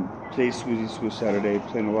 Today's Swiss Saturday,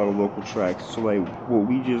 playing a lot of local tracks. So, like, what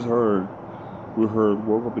we just heard, we heard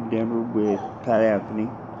Woke Up in Denver with Pat Anthony.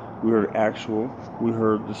 We heard Actual. We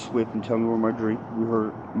heard The Swift and Tell Me Where My Drink. We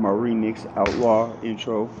heard my remix, Outlaw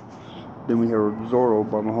intro. Then we heard Zorro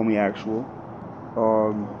by my homie Actual.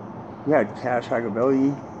 We had Cash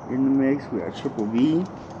Hagavelli in the mix. We had Triple V.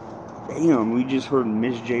 Damn, we just heard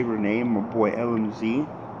Miss J Renee, my boy LMZ.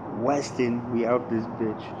 Weston, we out this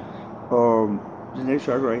bitch. This next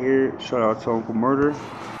track right here, shout out to Uncle Murder.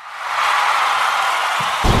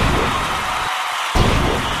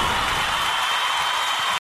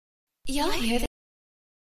 Y'all hear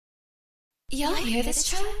this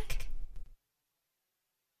track?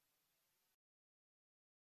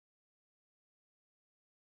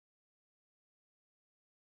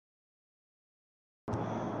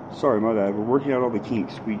 Sorry, my bad. We're working out all the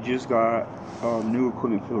kinks. We just got new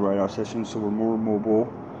equipment for the ride-out session, so we're more mobile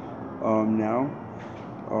now.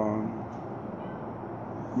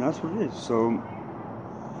 That's what it is. So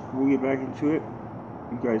we'll get back into it.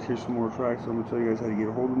 You guys hear some more tracks. I'm gonna tell you guys how to get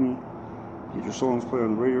a hold of me. Get your songs played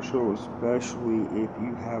on the radio show, especially if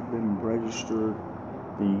you have been registered.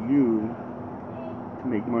 Then you can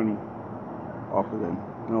make money off of them.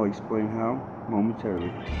 And I'll explain how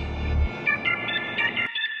momentarily.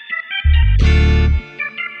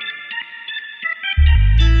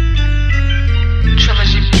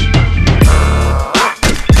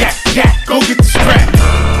 Go get the strap.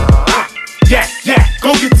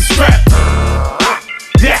 Go get the strap.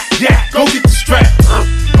 Go get the strap.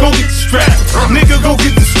 Go get the strap. Nigga, go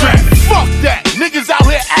get the strap. Fuck that. Niggas out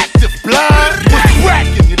here active, blood. What's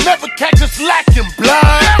cracking? You never catch us lacking,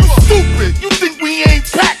 blood. Stupid. You think we ain't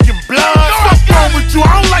packing, blood? What's wrong with you?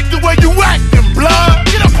 I don't like the way you acting, blood.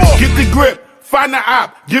 Get up off. Get the grip. Find the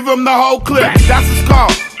op. Give him the whole clip. That's his call.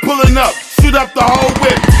 Pulling up. Shoot up the whole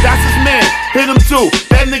whip. That's his man. Hit him too.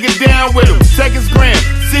 That nigga down with him. Check his gram.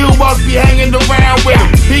 See who else be hanging around with him.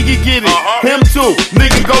 He can get it. Him too.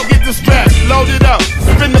 Nigga, go get the strap. Load it up.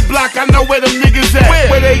 Spin the block. I know where them niggas at.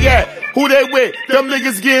 Where they at? Who they with? Them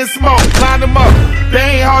niggas getting smoked. Line them up.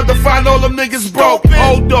 They ain't hard to find. All them niggas broke.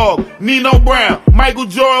 Old dog. Nino Brown. Michael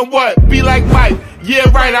Jordan. What? Be like Mike. Yeah,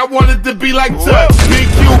 right. I wanted to be like Tuck. Big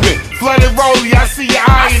Cuban. Flooded Rolly. I see you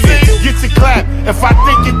eyeing it. Get your clap. If I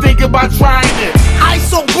think you think about trying it.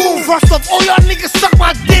 ISO boom. First off, all y'all niggas suck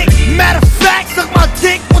my dick. Matter of fact, suck my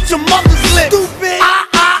dick with your mother's lip. Stupid.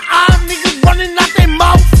 Niggas running out their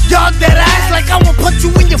mouth. Y'all dead ass like I wanna put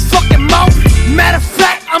you in your fucking mouth. Matter of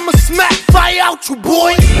fact, I'ma smack fire out you,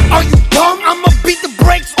 boy. Are you dumb? I'ma beat the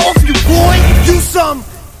brakes off you, boy. You some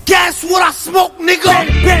gas what I smoke, nigga.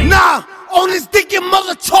 Nah, on this dick your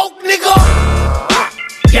mother choke, nigga.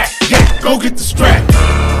 Go get the strap. Go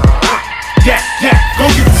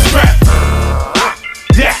get the strap.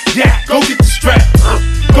 Go get the strap.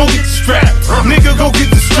 Go get the strap. Nigga, go get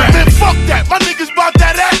the strap. Man, fuck that. My niggas bought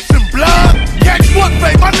that action, blood. Catch what,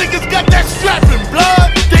 babe? My niggas got that strapping,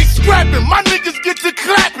 blood. They scrapping. My niggas get to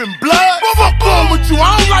clapping, blood. What's wrong with you?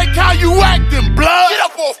 I don't like how you acting, blood. Get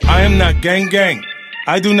up off. I am not gang.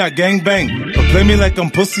 I do not gang bang. But play me like I'm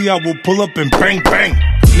pussy, I will pull up and bang bang.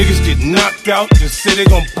 Niggas get knocked out, just say they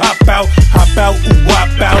gon' pop out, hop out, ooh, wop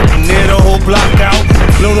out, and tear the whole block out,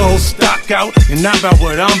 blow the whole stock out, and not about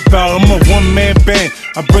what I'm about. I'm a one-man band,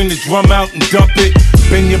 I bring the drum out and dump it,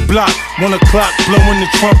 bang your block, 1 o'clock, blowing the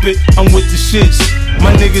trumpet, I'm with the shits,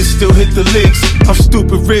 my niggas still hit the licks, I'm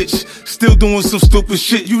stupid rich, still doing some stupid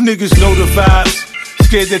shit, you niggas know the vibes.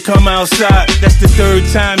 scared to come outside. That's the third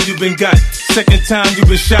time you been got. Second time you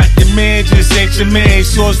been shot. Your man just ain't your man. He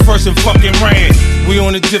saw us first and fucking ran. We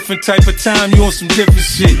on a different type of time. You on some different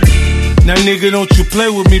shit. Now nigga, don't you play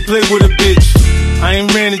with me, play with a bitch. I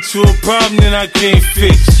ain't ran into a problem that I can't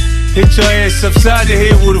fix. Hit your ass upside the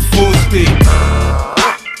head with a full stick.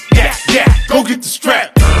 Yeah, yeah, go get the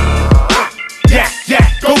strap. Yeah,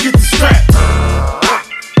 yeah, go get the strap.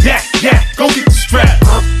 Yeah, yeah, go get the strap.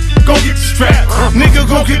 Go get the strap. Nigga,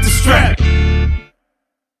 go get the strap.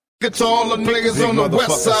 Get to all the niggas on the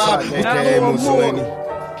west side. AKA Mussolini.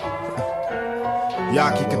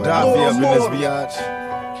 Yaki Gaddafi up in this biatch.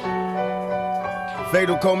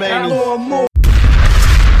 Fatal Khomeini.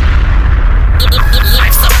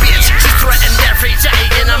 Life's a bitch, she threatened every day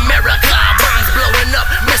in America. Bombs blowing up,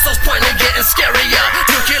 missiles pointing, getting scarier.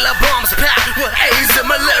 Nuclear bombs packed with AIDS and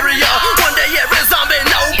malaria. One day every zombie,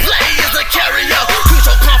 no play is a carrier.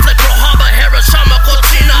 Crucial conflict, Pearl Harbor, Hiroshima,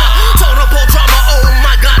 Cortina. Vulnerable drama, oh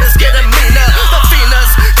my God, it's getting meaner. The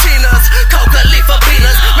Venus, Tinas, coca leaf of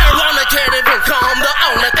Venus. Marijuana can't even calm the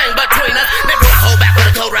only thing between us. Never hold back with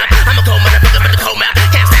a cold rap. I'm a cold motherfucker with a cold mouth.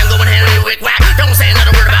 Can't stand going hand in a wick whack. Don't say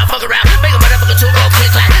another word about fuck around. Make a motherfucker two go click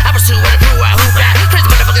clack. I pursue with a crew out who back. Crazy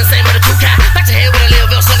motherfucking same with a crew cat. Back to head with a little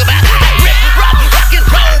bit of slug about. Rip, rock, rock and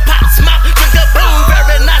roll, pop, smoke, drink a boo.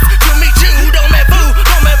 Very nice to meet you. Don't me boo,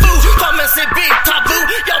 don't me boo. Come and see big taboo.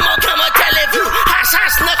 Yo, mom, come on, tell it you. Hash,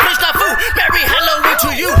 hash, snuff, Krishna foo. Merry Halloween to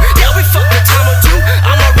you. Yeah, we fuck the time or two.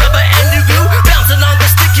 I'm a rubber and you glue. Bouncing on the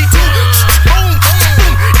sticky too. Boom, boom,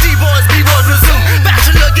 boom. D-boys, B-boys resume.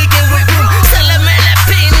 Bachelor gigging with boom. Selling me that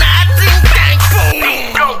peanut. Ding, dang, boom.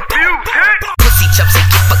 Pussy chops and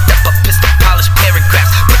get fucked up. A pistol polished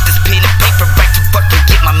paragraphs. Put this pen and paper right to work and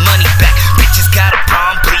get my money back. Bitches got a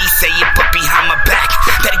problem, please say it, but behind my back.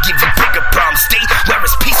 That'll give you bigger problems. Stay where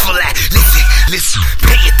it's peaceful at. Listen, listen,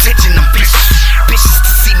 pay attention. I'm vicious. Bitches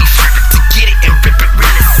to see me flip it, to get it and rip it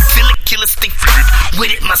real. Feel it, killer, stay flip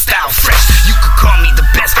with it. My style fresh. You could call me the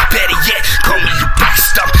best. Better yet, call me your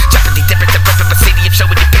beast. I'm dropping the different, the rep of a city. I'm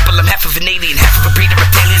showing the people I'm half of an alien, half of a breeder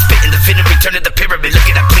of aliens. Spitting the venom, return to the pyramid. Look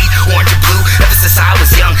at I bleed, orange and blue. Ever since I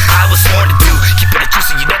was young, I was sworn to do. Keep it a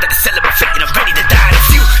juice, and you know that I celebrate fate, and I'm ready to die in a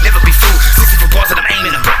few. Never be fooled. 64 balls that I'm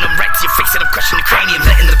aiming. I'm putting them right to your face, and I'm crushing the cranium.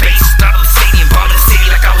 Letting the bass start on the stadium, bombing the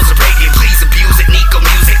city like I was a radiant. Please abuse it, Nico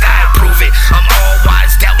music, I approve it. I'm all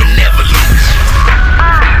wise, doubt and never lose.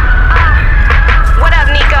 What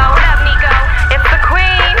up, Nico? What up, Nico? It's the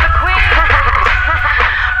queen.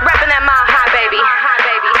 Reppin' that mile high, baby.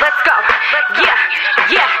 Let's go. Yeah,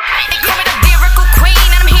 yeah. They call me the lyrical queen,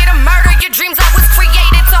 and I'm here to murder your dreams. I was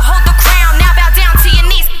created to hold the crown. Now bow down to your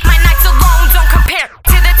knees. My nights alone don't compare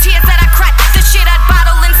to the tears that I cried, the shit I'd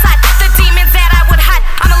bottle inside, the demons that I would hide.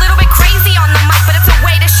 I'm a little bit crazy on the mic, but it's a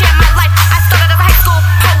way to share my life. I started as a high school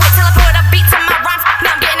poet till I put a beat to my rhymes.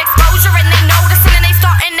 Now I'm getting exposure and they noticing and they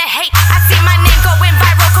starting to hate. I see my name going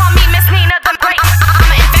viral, call me Miss Nina the Great.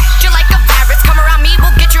 I'ma infect you like a virus. Come around me,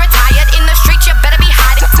 we'll get you retired. In the streets, you better be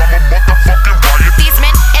hiding. These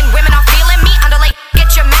men and women are feeling me. Underlay,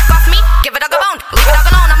 get your Mac off me. Give it a go bone, leave it all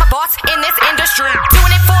alone. I'm a boss in this industry.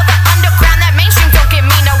 Doing it for the underground, that mainstream don't give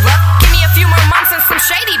me no love. Give me a few more months and some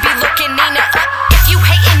shady be looking Nina up. If you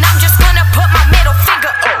hating, I'm just gonna put my middle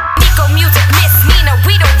finger up. Nico music, Miss Nina,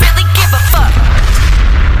 we don't really give a fuck.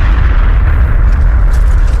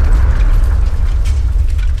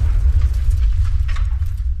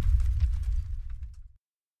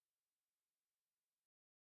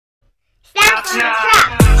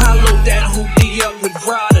 I load that hoopty up with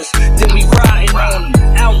riders, then we riding on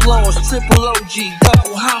them. Outlaws, triple OG,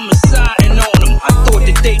 double homiciding on them. I thought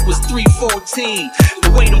the date was 3/14,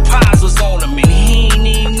 the way them pies was on them, and he ain't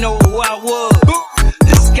even know who I was.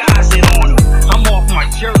 Disguising on him, I'm off my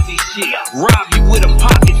Jersey shit. Rob you with a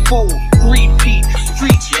pocket full, repeat,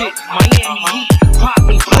 street shit, Miami Heat,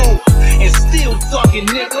 popping full, and still thugging,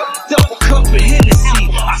 nigga. Double cup of Hennessy.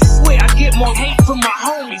 I swear I get more hate from my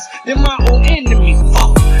homies than my own enemy.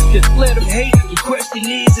 Fuck, just let them hate. The question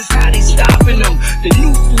is how they stopping them. The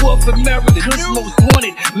youth of America's most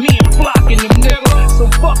wanted, me and flocking them, nigga. So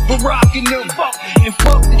fuck Barack and them, fuck, and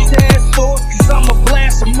fuck the task force, cause I'ma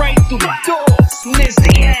blast them right through the door, soon as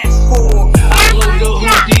they ask for. I load the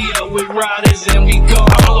hoodie up with riders and we go.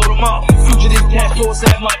 I'ma load them up, fugitive task force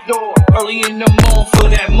at my door. Early in the morning for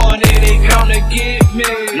that money they come to get me.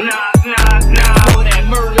 Knock, knock, knock. For that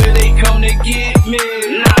murder they come to get me.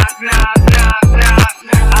 Knock, knock, knock, knock.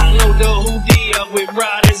 I load the hoodie up with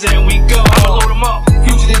riders and we go. I'ma load them up,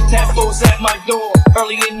 fugitive task force at my door.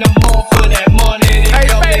 Early in the morning for that money they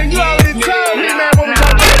come to get me. Knock,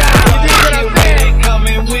 knock, knock.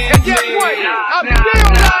 Coming with me. And guess what? I'm still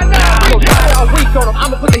right now. Yo, a week on them,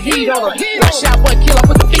 I'ma put the heat on them. One shot, one kill, I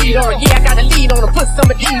put the feed on her. Yeah, I got the lead on her, put some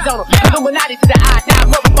of these on her. Illuminati to the eye, die,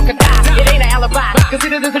 motherfucker die. It ain't an alibi.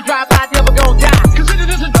 Consider this a drive-by, never gon' die.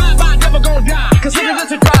 Consider this a drive-by, never gon' die. Consider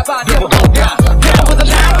this a drive-by, never gon' die. Never was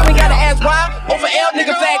alive, we gotta ask why. Over L,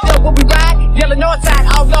 niggas act up when we ride. Yelling north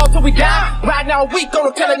side, outlaw till we die. Riding all week,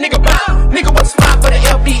 gonna tell a nigga bye. Nigga was spot for the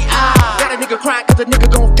FBI. Got a nigga crying cause the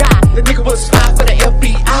nigga gon' die. The nigga was spot for the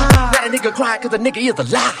FBI. Got a nigga crying cause the nigga is a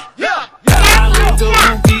lie. Yeah. I live the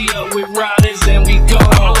movie up with riders and we go.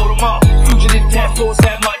 I'ma load them up. Fugitive task force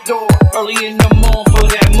at my door. Early in the morning for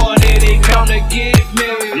that money they come to get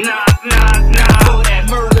me. Knock, knock, knock. For that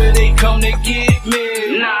murder they come to get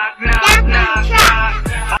me. Knock, knock, knock,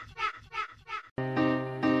 knock.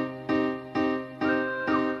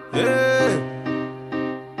 Yeah.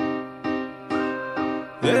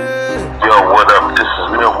 Yeah. Yo, what up? This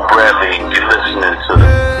is Milton Bradley. You're listening to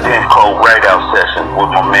the DENCO Write-Out Session with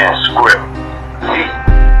my man Script.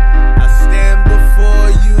 I stand before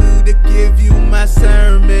you to give you my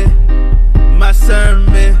sermon. My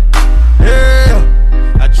sermon.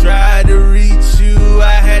 Yeah. I tried to reach you,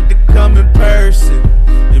 I had to come in person.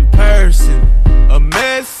 In person. A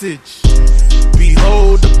message.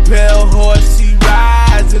 Behold the pale horse, he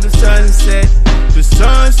rides in the sunset. The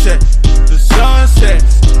sunset. The sunset.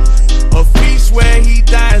 A feast where he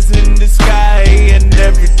dines in the sky. And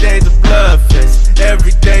every day's a blood fest.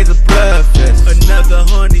 Every day's a blood fest. Another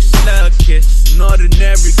honey slug kiss. An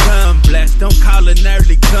ordinary gun blast. Don't call an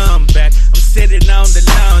early comeback. I'm sitting on the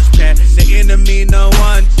lounge pad. The enemy don't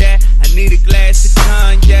want that. I need a glass of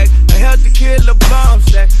cognac. A healthy killer bomb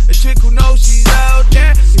sack. A chick who knows she's out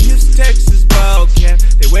there. The Houston, Texas ball cap.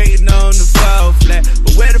 They waiting on the fall flat.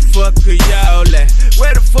 But where the fuck are y'all at?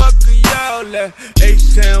 Where the fuck are y'all at?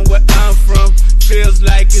 H-Town where I'm from. Feels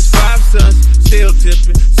like it's 5 sons. Still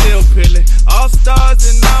tipping, still pilling. All stars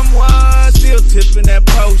and I'm one. Still tipping that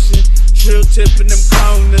potion. Trill tipping them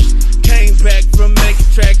corners. Came back from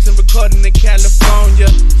making tracks and recording in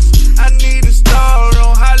California. I need a star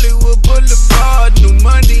on Hollywood Boulevard. New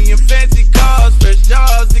money and fancy cars. Fresh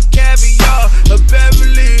jars and caviar. A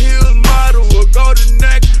Beverly Hills model. A golden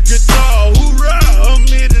neck guitar. Hoorah, I'm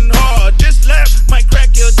hitting hard. This lap might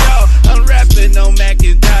crack your jaw. I'm rapping on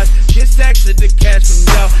Macintosh. Get stacks of the cash from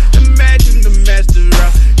y'all. Imagine the master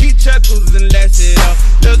rock. He chuckles and lets it off.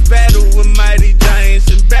 Does battle with mighty giants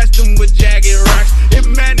and bash them with jagged rocks. If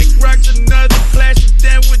Manic rocks another clash,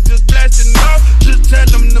 then we're just blasting off. Just tell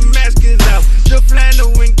them the mask is out. The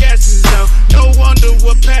flannel and gas is out. No wonder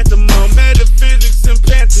what path I'm on. Metaphysics and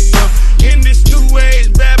pantheon. In this new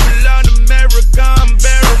age, Babylon, American,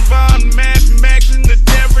 Barabon, Mad Max in the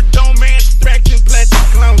terror dome, abstraction, plastic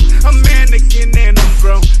clones. I'm mannequin and I'm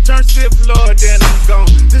grown. Turn Sith Lord, then I'm gone.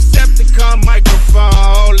 Decepticon microphone,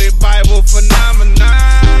 Holy Bible phenomenon.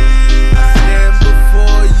 I stand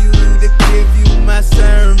before you to give you my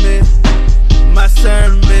sermon. My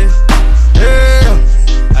sermon. Yeah.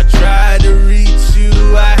 I tried to reach you,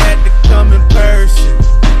 I had to come in person.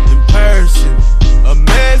 In person. A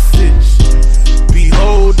message.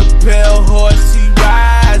 Behold the pale horse, he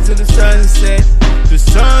rides in the sunset. The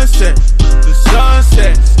sunset. The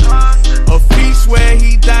sunset. A feast where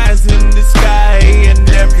he dies in the sky. And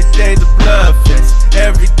every day's a blood fest.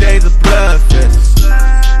 Every day's a blood fest.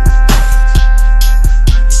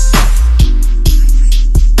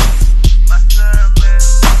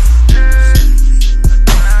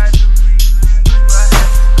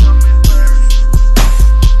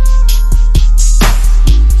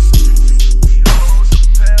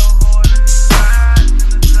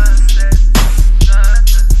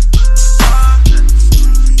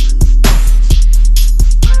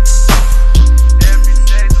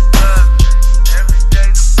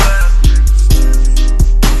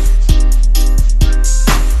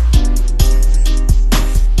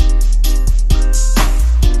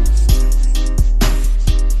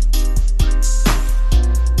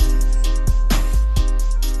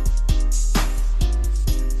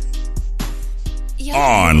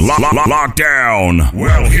 Lockdown.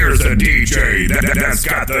 Well, here's the DJ that's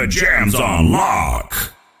got the jams on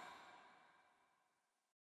lock.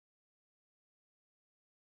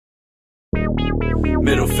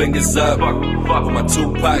 Middle fingers up with my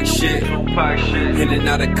Tupac shit. In and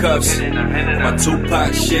out of cuffs with my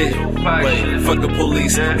Tupac shit. Wait, fuck the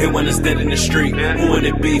police. Hit when it's dead in the street. Who in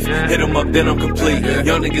it beef? Hit them up, then I'm complete.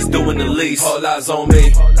 Young niggas doing the least. All eyes on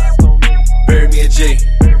me. Bury me a G.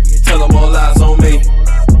 Tell them all eyes on me.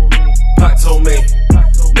 Pac told me,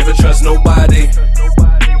 never trust nobody.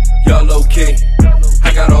 Y'all low key,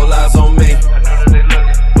 I got all eyes on me.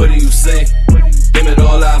 What do you see? Damn it,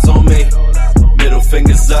 all eyes on me. Middle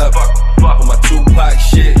fingers up, on my Tupac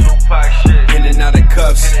shit. In and out of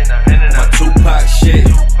cuffs, my Tupac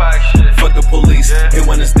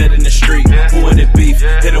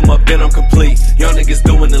niggas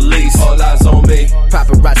doing the least. All eyes on me.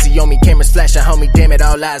 Paparazzi on me, cameras flashing, homie, damn it,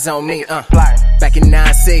 all eyes on me, Back in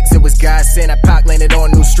 9-6, it was God sent, I Pac landed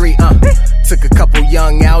on New Street, Took a couple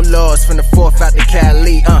young outlaws from the 4th out to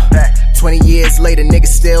Cali, 20 years later, niggas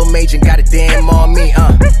still major, got a damn on me,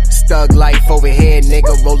 Stug life over here,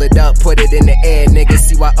 nigga, roll it up, put it in the air, nigga,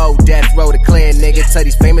 CYO, death row declare, nigga, tell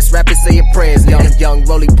these famous rappers say your prayers, nigga, young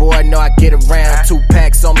rolly boy, know I get around, 2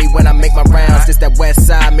 packs on me when I make my rounds, this that west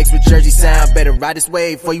side mixed with Jersey sound, better ride this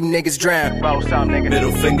wave before you niggas drown.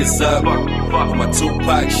 Middle fingers up, on my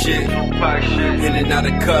Tupac shit, in and out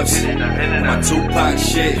of cuffs, my Tupac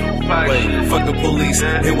shit, wait, fuck the police,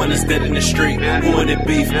 hit when it's dead in the street, who in it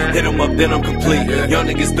beef, hit them up then I'm complete, y'all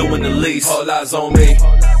niggas doing the least, all eyes on me,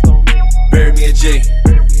 bury me a G,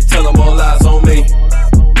 tell them all eyes on me,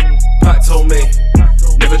 Pac told me,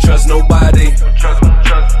 never trust nobody,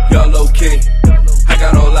 y'all low key, I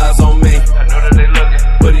got all eyes on me,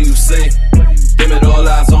 what do you see, damn it all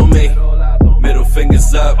eyes on me, middle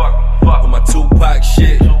fingers up, on my Tupac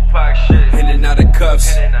shit, in and out of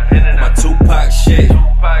cuffs, my Tupac shit,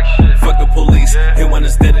 fuck the police, hit when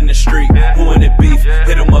it's dead in the street, who in it beef,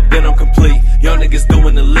 hit them up then I'm complete, y'all niggas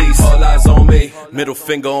doing the least, all eyes on me, middle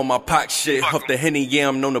finger on my Pac shit, off the Henny, yeah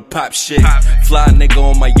I'm known to pop shit, fly nigga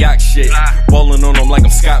on my yacht shit, ballin' on them like I'm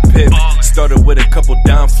Scott Pitt, started with a couple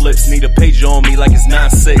dime flips, need a pager on me like it's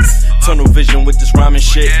 9-6, tunnel vision with this rhyming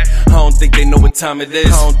shit, I don't think they know what time it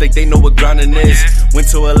is, I don't think they know what grinding is, went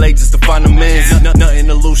to LA just to find the men's, nothing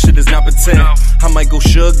to lose, shit is not pretend, I might go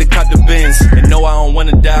shug to cop the bins, and no I don't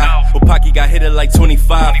wanna die, but Pocky got hit at like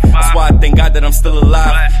 25, that's why I thank God that I'm still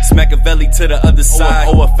alive, smack a belly to the other side,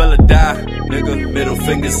 oh a fella die, nigga, middle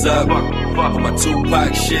fingers up, on my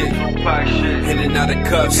Tupac shit, in and out of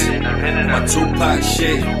cuffs, my Tupac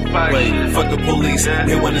shit, wait, fuck the police,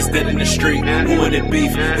 hit when it's dead in the street, who in it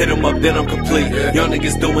beef, hit them up then I'm complete, y'all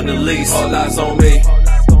niggas doing the least, all eyes on me,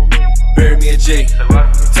 bury me a G,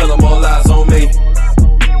 tell them all eyes on me,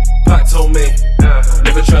 Pac told me,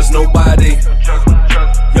 never trust nobody,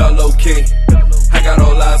 y'all low key, I got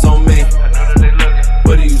all eyes on me,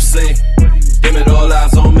 what do you see, damn it all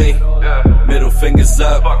eyes on me, middle fingers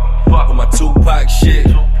up, on my Tupac shit,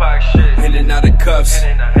 in and out of cuffs,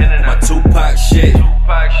 my Tupac shit,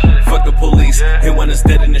 fuck the police, hit when it's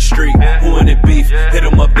dead in the street, who in it beef, hit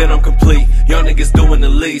them up then I'm complete, y'all niggas doing the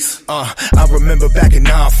least. I remember back in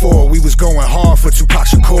 9-4, we was going hard for Tupac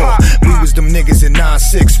Shakur, we was them niggas in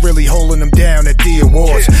 9-6, really holding them down at the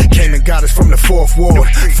awards, came and got us from the 4th ward,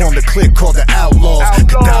 formed a clique called the Outlaws,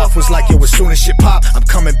 Gaddafi was like, yo as soon as shit pop, I'm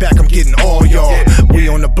coming back, I'm getting all y'all, we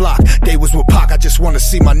on the block, they was with Pac, I just wanna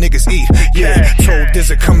see my niggas eat, yeah, told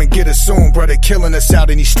Dizza come and get us soon, brother killing us out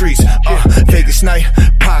in these streets, Vegas night,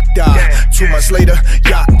 Pac died, 2 months later,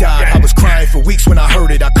 Yacht died, I was crying for weeks when I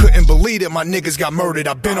heard it, I couldn't believe it, my niggas got murdered,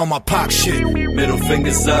 I been on my Pac shit, middle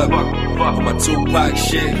fingers up, on my Tupac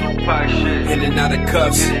shit, in and out of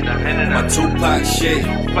cuffs, my Tupac shit,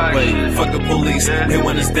 wait, fuck the police, hit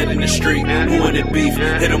when it's dead in the street, who in it beef,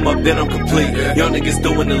 hit them up then I'm complete, y'all niggas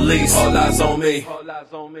doing the least, all eyes on me.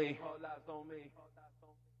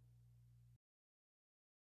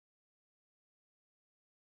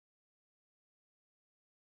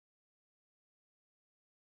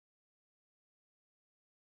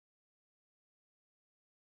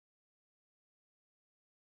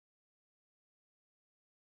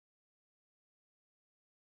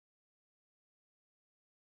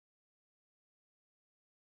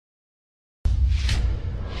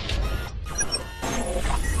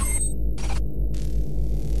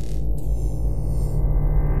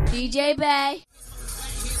 DJ Bay.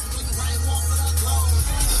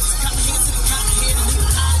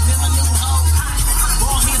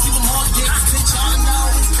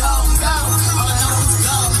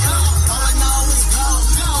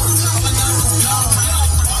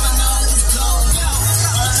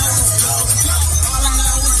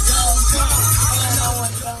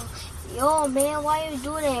 Yo, man, why you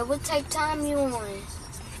do that? What type time you on?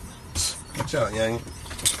 Watch out, young.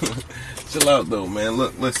 Chill out, though, man.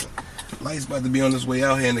 Look, listen. Light's about to be on his way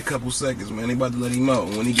out here in a couple seconds, man. They about to let him out.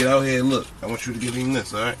 And when he get out here, look, I want you to give him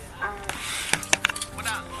this, all right? What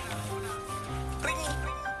up?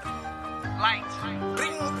 Lights.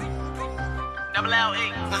 Double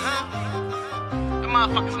L-E. The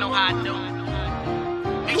motherfuckers know how I do.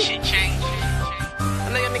 Ain't shit changed. I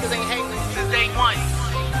know y'all niggas ain't hating since day one.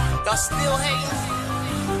 Y'all still hating?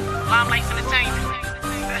 Limelight's Entertainment.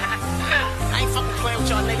 I ain't fucking playing with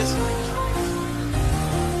y'all niggas.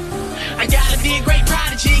 I gotta be a great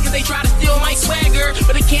prodigy, cause they try to steal my swagger.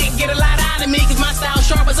 But they can't get a lot out of me, cause my style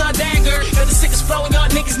sharp as a dagger. Got the sickest flow, and y'all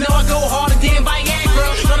niggas know I go harder than Viagra.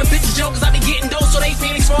 All the bitches jokers, I be getting dope, so they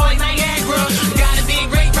panties fall like Niagara. Gotta be a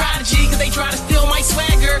great prodigy, cause they try to steal my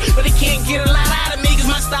swagger. But they can't get a lot out of me, cause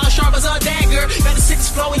my style sharp as a dagger. Got the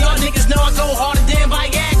sickest flow, and y'all niggas know I go harder than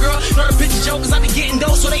Viagra. All the bitches jokers, I be getting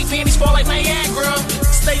dope, so they panties fall like Niagara.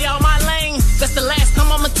 Stay out my lane, that's the last time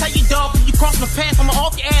I'ma tell you, dog. If you cross my path, I'ma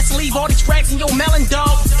off your ass and leave all these tracks in your melon,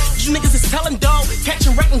 dog. You niggas is telling, dog.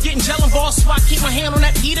 Catching wreck and getting gelling balls, so I keep my hand on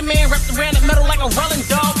that heater, man. Wrapped around that metal like a rolling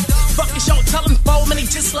dog. Fuck this, y'all tell him, foe, man, they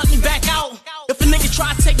just let me back out. If a nigga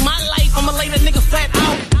try to take my life, I'ma lay that nigga flat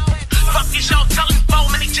out. Fuck this, y'all tell him, foe,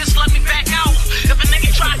 man, they just let me back out. If a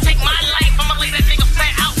nigga try to take my life, I'ma lay that nigga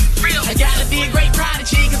flat out. Real. I gotta be a great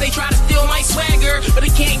prodigy, cause they try to steal my swagger. But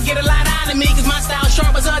they can't get a lot out of me, cause my style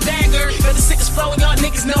sharp as a dagger. Got the sickest flow, and y'all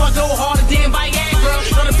niggas know I go harder than Viagra.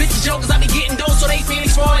 All the bitches jokers, I be getting dope, so they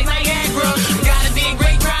panties fall like Niagara. Gotta be a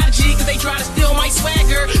great prodigy, cause they try to steal my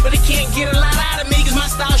swagger. But they can't get a lot out of me, cause my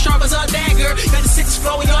style sharp as a dagger. Got the sickest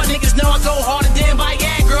flow, and y'all niggas know I go harder than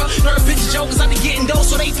Viagra. All the bitches jokers, I be getting dope,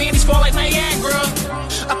 so they panties fall like Niagara.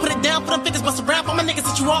 I put it down for them figures, bust a rap on my niggas,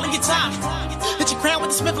 hit you all in your top. Hit your crown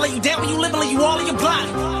with the smith, lay you down when you live, lay you all in your block.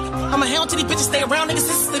 I'm a hound to these bitches, stay around niggas,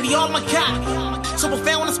 sisters, they be all in my cock. So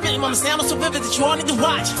profound when I'm spitting, mama sound so vivid that you all need to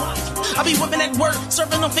watch. I be whipping that work,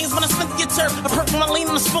 serving them things when I spit to get turf. I perk when I lean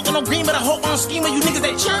on the smoke and no green, but I hope I don't scheme when you niggas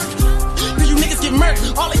that chirp. Cause you niggas get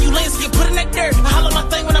murked, all of you lanes get put in that dirt. I holler my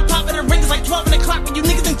thing when I pop it, the ring is like 12 in the clock when you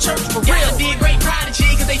niggas in church. For real, gotta be a great prodigy,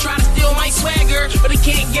 cause they try to steal my swagger. But they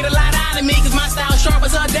can't get a lot out of me, cause my style sharp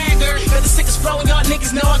as a dagger. Got the sickest flow, and y'all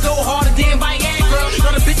niggas know I go harder than Viagra.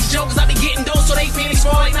 All the bitches jokers, I be getting dope, so they panties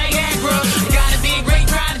fall like Niagara. Gotta be a great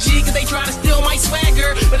prodigy, cause they try to steal my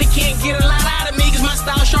swagger. But they can't get a lot out of me, cause my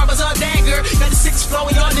style sharp as a dagger. Got the sickest flow,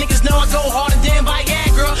 and y'all niggas know I go harder than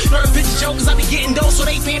Viagra. All the bitches jokers, I be getting dope, so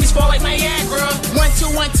they panties fall like Niagara. 1,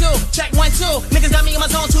 2, 1, 2, check 1, 2. Niggas got me in my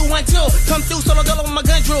zone 2, 1, 2. Come through solo dolo with my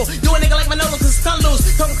gun drill. Do a nigga like Manolo, cause it's gun loose.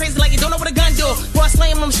 Talking crazy like you don't know what a gun do. Boy, I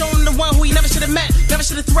slay him, I'm showing him the one who he never should've met. Never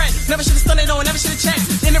should've threat, never should've stunned on, never should've checked.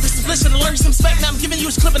 They never split, should've learned some spec. Now I'm giving you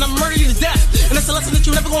his clip and I'm murdering you to death. And that's a lesson that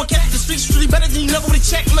you never gonna catch. The streets really better than you never would've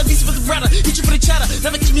checked. I'm a decent with the brother, hit you for the chatter.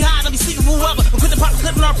 Never get me high, I'll be seeking for whoever. I'm quick to pop the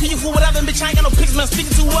clip and RP for whatever. And bitch, I ain't got no pics, man, I'm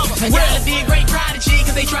speaking to whoever. I gotta be a great prodigy,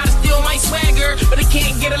 cause they try to steal my swagger. But they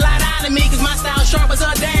can't get a lot out of me, cause my style sharp as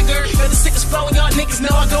a dagger. Got the sickest flow, and y'all niggas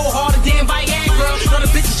know I go harder than Viagra. All the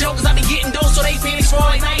bitches jokers, I be getting dope, so they panties fall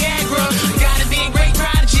like Niagara. Gotta be a great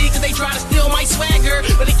prodigy, cause they try to steal my swagger.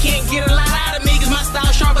 But they can't get a lot out of me, cause my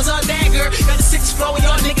style sharp as a dagger. Got the sickest flow, and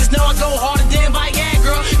y'all niggas know I go harder than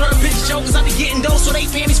Viagra. All the bitches jokers, I be getting dope, so they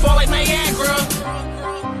panties fall like Niagara.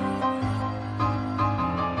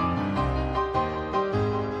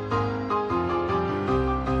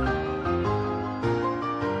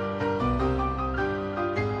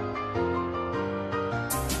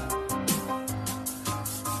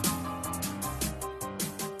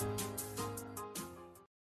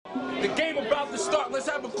 The game about to start. Let's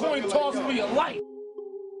have a coin toss for your life.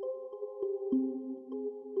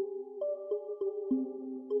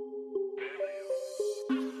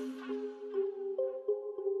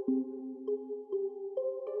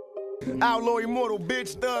 Outlaw immortal,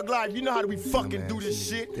 bitch, thug life. You know how we fucking do this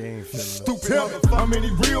shit. Stupid motherfucker. How many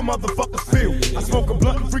real motherfuckers feel? I smoke a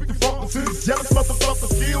blunt and freak the fuck until these jealous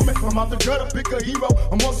motherfuckers kill me. I'm out the gutter, pick a hero.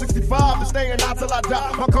 I'm 165 and staying out till I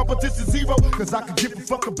die. My competition's zero, cause I can give a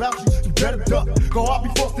fuck about you. You better duck. Go out be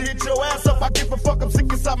forced to hit your ass up. I give a fuck, I'm sick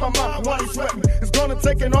inside my mind. Why you sweating? It's gonna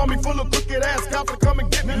take an army full of crooked ass cops to come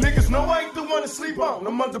and get me. Niggas know I ain't the one to sleep on.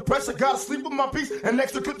 I'm under pressure, gotta sleep with my piece. An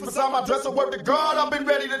extra clip beside my dresser. Word to God, I've been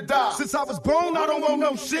ready to die. Since I was born, I don't want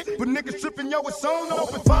no shit. But niggas tripping, yo, it's on.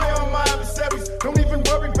 Open fire on my adversaries. Don't even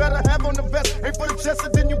worry, better have on the vest. Ain't for the chest,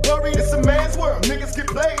 then you worry. It's a man's world. Niggas get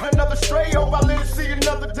played. Another stray, hope I live to see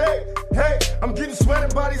another day. Hey, I'm getting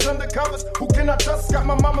sweated by these undercovers. Who can I trust? Got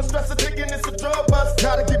my mama stressing, thinking it's a drug bust.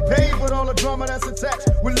 Gotta get paid with all the drama that's attached.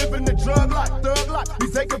 We're living the drug life, thug life.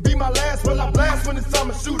 These they could be my last, well, I blast when it's time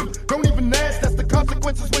to shoot 'em. Don't even ask, that's the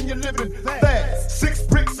consequences when you're living fast. 6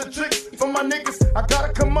 bricks of tricks for my niggas. I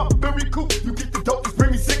gotta come up and recoup. You get the dope, just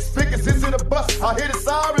bring me 6 figures. Is it a bust? I hear the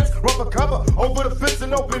sirens, rubber cover over the fence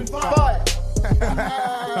and open fire.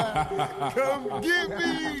 Come get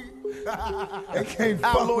me.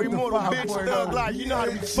 Outlaw immortal, bitch, thug life. You know how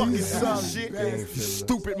to be fucking some shit.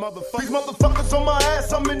 Stupid motherfuckers. These motherfuckers on my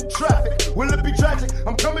ass, I'm in traffic. Will it be tragic?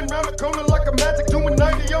 I'm coming round the corner like a magic, doing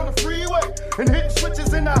 90 on the freeway and hitting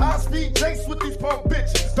switches in the high-speed chase with these punk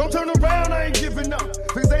bitches. Don't turn around, I ain't giving up,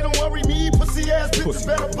 cause they don't worry me. Pussy ass bitches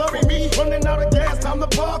better bury me. Running out of gas, time to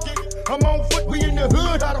park it. I'm on foot, we in the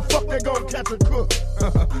hood, how the fuck they gon' catch a crook?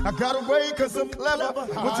 I got away cause I'm clever.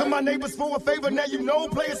 Went to my neighbors for a favor, now you know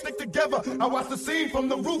players stick together. I watch the scene from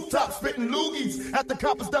the rooftop, spitting loogies at the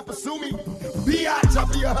coppers that pursue me. Biatch, I'll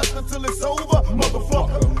be a hustler till it's over,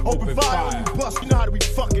 motherfucker. Open fire on you bust, you know how we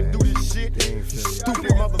fucking do this shit.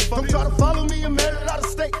 Stupid motherfucker. Don't try to follow me, I'm married out of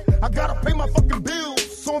state. I gotta pay my fucking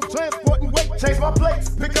bills, so I'm transporting weight. Change my place,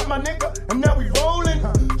 pick up my nigga, and now we rolling.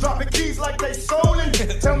 Dropping keys like they stolen.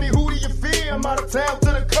 Tell me who do you fear? I'm out of town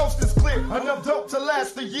till the coast is clear. Enough dope to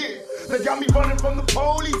last a year. They got me running from the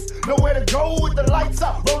police. Nowhere to go with the lights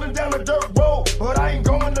out, rolling down the dirt road. But I ain't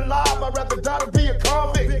going alive, I'd rather die to be a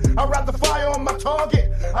convict. I'd rather fire on my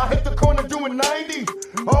target. I hit the corner doing 90.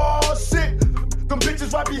 Oh shit, them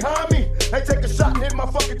bitches right behind me. They take a shot and hit my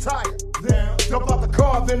fucking tire. Jump out the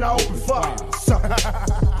car, then I open fire.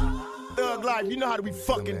 Thug life, you know how we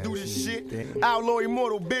fucking do this shit. Outlaw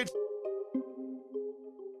immortal, bitch.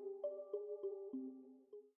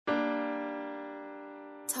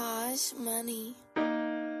 Taj Money.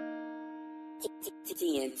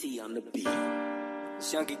 TNT on the beat.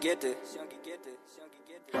 Shunky get it.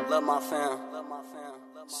 I love my fam.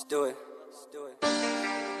 Let's do it.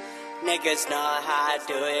 Niggas know how I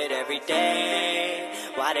do it every day.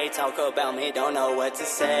 Why they talk about me, don't know what to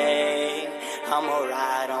say. I'ma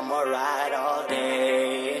ride all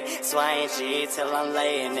day. Swaying G till I'm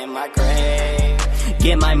laying in my grave.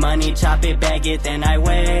 Get my money, chop it, bag it, then I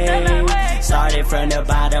wait. Started from the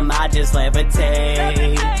bottom, I just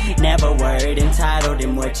levitate. Never word entitled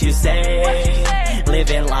in what you say.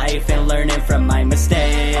 Living life and learning from my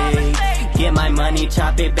mistakes. Get my money,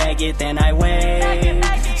 chop it, bag it, then I wait.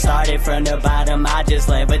 Started from the bottom, I just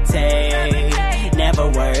levitate. Never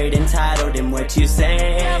word entitled in what you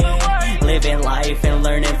say. Living life and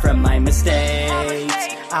learning from my mistakes.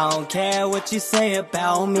 I don't care what you say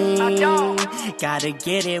about me. Gotta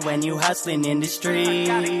get it when you hustling in the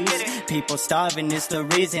streets. People starving, it's the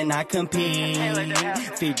reason I compete.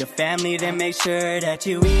 Feed the family, then make sure that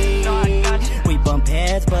you eat. We bump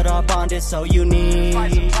heads, but our bond is so unique.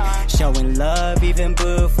 Showing love even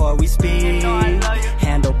before we speak.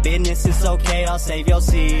 Handle business, it's okay, I'll save your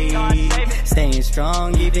seat. Staying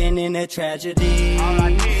strong even in a tragedy.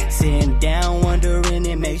 Sitting down wondering,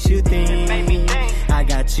 it makes you think. I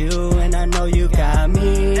got you and I know you got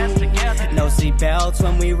me. No seatbelts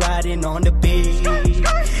when we riding on the beat.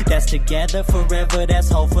 That's together forever, that's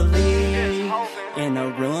hopefully. In a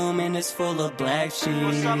room and it's full of black sheep.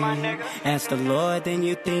 Ask the Lord, then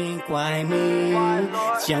you think, why me?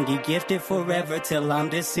 It's Youngie gifted forever till I'm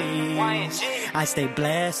deceased. I stay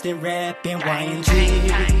blessed and rapping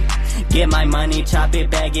YNG. Get my money, chop it,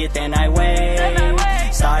 bag it, then I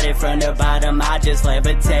wait. Started from the bottom, I just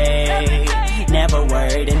levitate. Never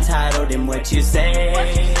word entitled in what you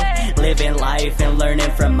say. Living life and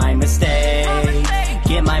learning from my mistakes.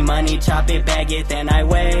 Get my money, chop it, bag it, then I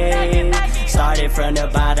wait. Started from the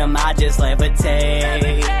bottom, I just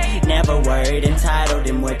levitate. Never word entitled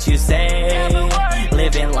in what you say.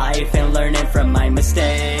 Living life and learning from my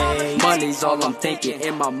mistakes. Money's all I'm thinking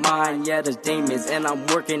in my mind, yeah, there's demons. And I'm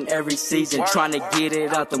working every season, trying to get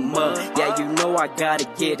it out the mud. Yeah, you know I gotta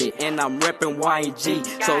get it, and I'm reppin'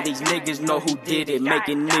 YG. So these niggas know who did it,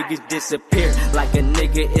 making niggas disappear like a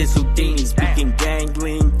nigga is Houdini. Speaking gang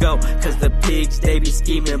lingo, cause the pigs, they be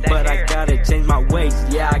scheming. But I gotta change my ways,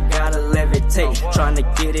 yeah, I gotta levitate. Trying to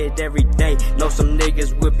get it every day, know some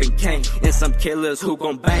niggas whipping cane. And some killers who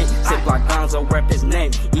gon' bang, tip like Gonzo, rep his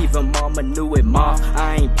name. Even mama knew it, mob.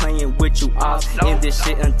 I ain't playing with you off. In this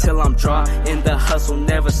shit until I'm dry, and the hustle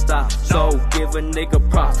never stop. So give a nigga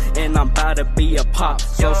props, and I'm about to be a pop.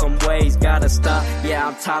 So some ways gotta stop, yeah,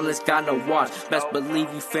 I'm timeless, got no watch. Best believe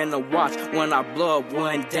you finna watch when I blow up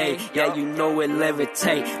one day. Yeah, you know it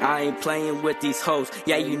levitate. I ain't playing with these hoes,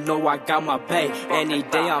 yeah, you know I got my bae. Any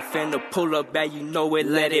day I'm finna pull up, yeah, you know it,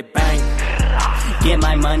 let it bang. Get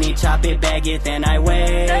my money, chop it, bag it, then I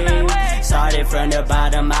wait. Started from the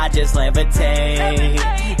bottom, I just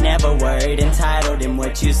levitate. Never word entitled in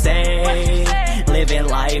what you say. Living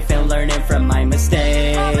life and learning from my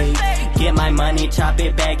mistakes. Get my money, chop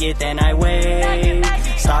it, bag it, then I wait.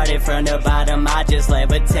 Started from the bottom, I just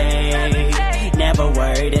levitate. Never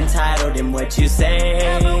word entitled in what you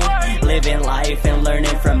say. Living life and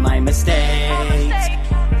learning from my mistakes.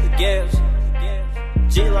 Gibbs,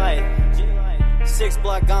 G-Light, 6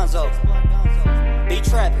 Block Gonzo, be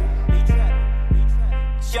trapping.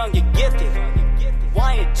 It's Young and Gifted,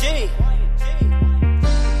 Y and G.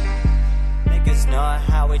 Niggas know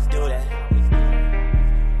how we do that.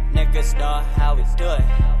 Niggas know how we do it.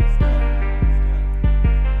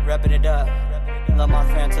 Reppin' it up, love my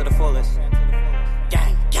fam to the fullest.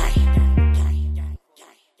 Gang, gang.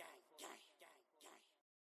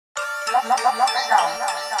 Faded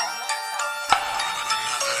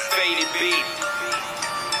beat.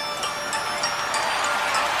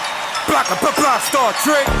 Block, Star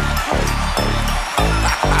Trek.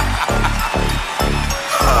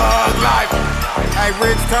 Life. Hey,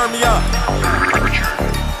 Rich, turn me up.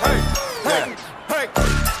 Hey.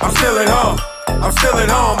 I'm still at home.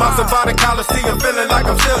 I'm surviving Coliseum, feeling like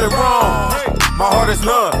I'm still in Rome. My heart is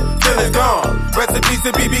numb, still is gone. Rest in peace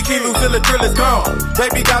to BB King, till the drill is gone.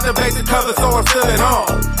 Baby got the basic cover, so I'm still at home.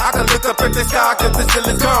 I can look up at the sky, cause the still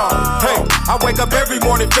is gone. Hey, I wake up every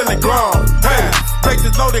morning feeling grown. Hey, face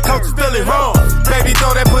is loaded, coach is still at home. Baby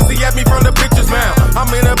throw that pussy at me from the pictures now. I'm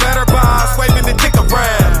in a better box, waving the dick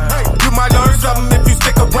around. You might learn something if you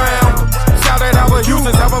stick around. Shout out our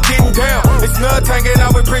users, how I'm getting down. It's nuts hanging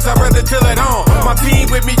out with Prince, I'd rather chill at home. My team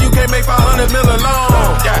with me, you can't make 500 mil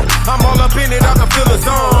alone. Yeah, I'm all up in it, I can feel the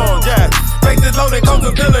zone. Yeah, face is loaded, coach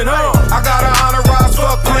is still at home. I got an honor rise,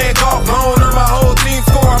 fuck playing golf, loner. My whole team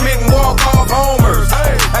score, I'm hitting walk-off homers.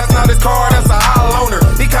 That's not his car, that's a high loaner.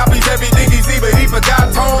 He copies everything he see, but he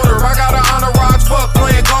forgot toner. I got an honor rise, fuck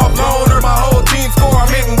playing golf, loner. My whole team score,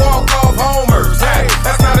 I'm hitting walk-off homers. Hey,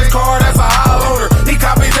 that's not his car, that's a high loaner. He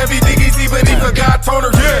copies everything he see, but he forgot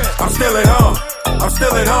toner. Yeah, I'm still at home.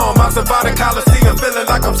 I survived the Coliseum, feeling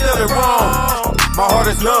like I'm still in Rome. My heart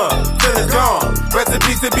is numb, still is gone. Rest in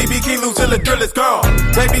peace to BB King, till the drill is gone.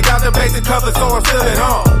 Baby got the basic cover, so I'm still at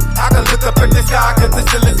home. I can look up at the sky, cause the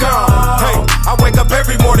still is gone. Hey, I wake up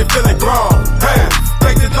every morning feeling grown. Hey,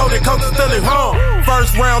 face is loaded, coach is still at home.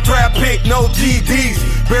 First round draft pick, no GDs.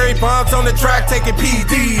 Barry Bonds on the track, taking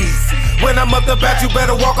PDs. When I'm up the bat, you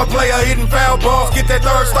better walk a player. Hitting foul balls, get that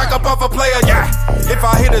third strike up off a player, yeah. If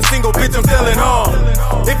I hit a single, bitch, I'm still at home.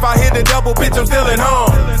 If I hit a double, bitch, I'm still at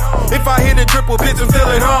home. If I hit a triple, bitch, I'm still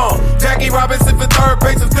at home. Jackie Robinson for third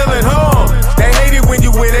base, I'm still at home. They hate it when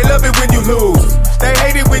you win, they love it when you lose. They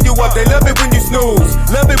hate it when you up, they love it when you snooze.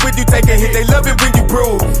 Love it when you take a hit, they love it when you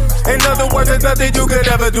bruise. In other words, there's nothing you could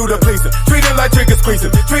ever do to please them. Treat them like triggers, squeeze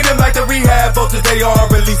them. Treat them like the rehab vultures, they all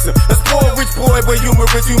release them. A spoiled rich boy with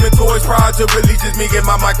humorous human toys. Prior to releases, me and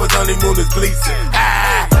my mic was honeymoon is bleaching.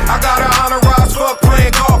 I got an honor rise, fuck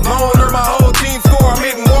playing golf, loner. My whole team score, I'm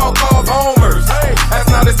hitting walk-off homers.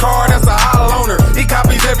 That's not his car, that's a high loaner. He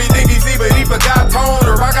copies everything he see, but he forgot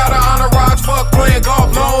toner. I got an honor rise, fuck playing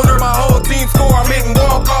golf, loner. My whole team score, I'm hitting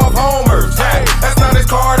walk-off homers. That's not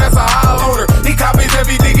his car, that's a high loaner. He copies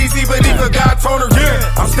everything he see, but he forgot toner.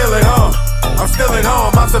 Yeah, I'm still at home.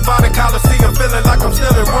 I survived the Coliseum, feeling like I'm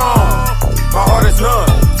still in Rome. My heart is numb,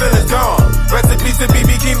 feeling's gone. Rest in peace to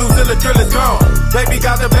BB King, till the drill is gone. Baby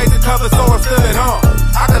got the basic cover, so I'm still at home.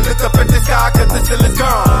 I can look up at the sky, cause the still is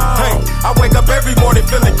gone. Hey, I wake up every morning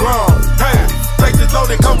feeling grown. Hey, face is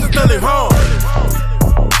loaded, coach is still at home.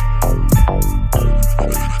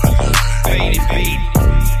 Faded beat.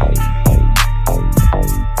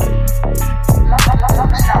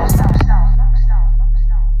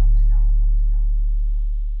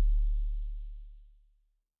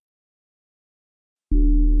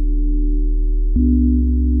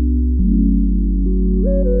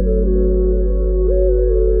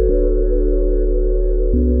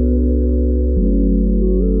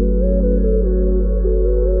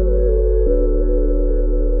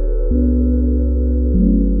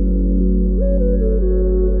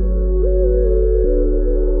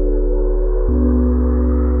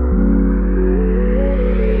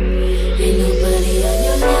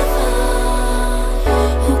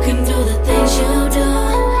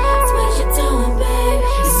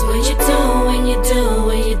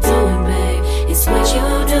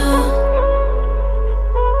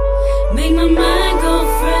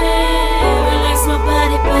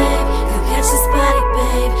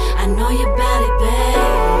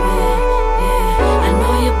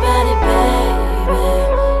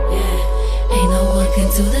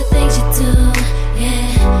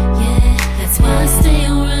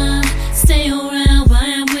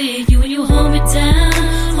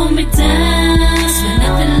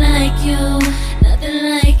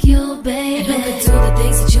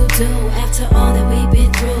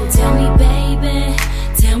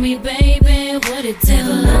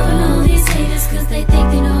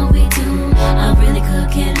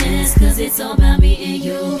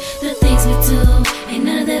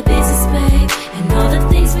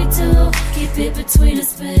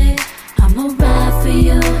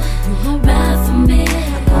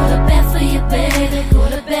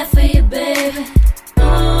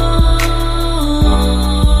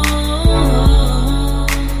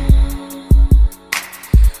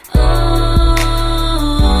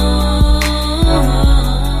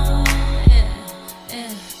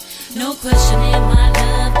 No questioning my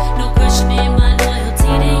love, no questioning my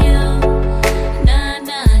loyalty to you.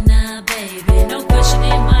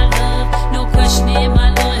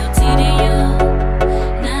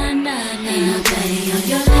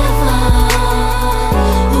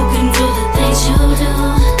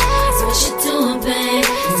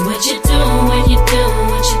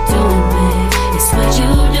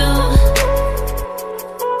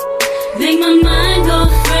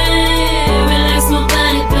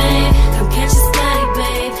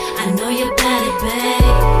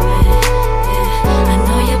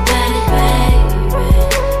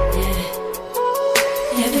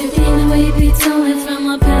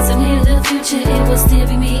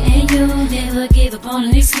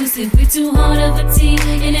 exclusive. We too hard of a team,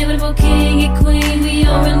 inevitable king and queen. We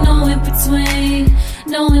are a no in between,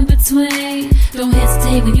 no in between. Don't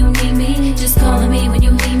hesitate when you need me, just call me when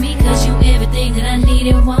you need me. Cause you everything that I need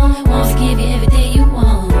and want. Want to give you everything you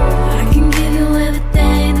want. I can give you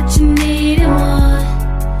everything that you need and more,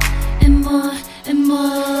 and more, and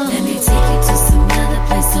more. Let me take you to some other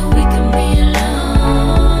place so we can be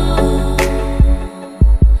alone.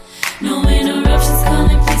 No interruptions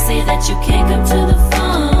calling, please say that you can't come to the phone.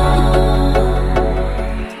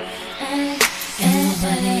 Ain't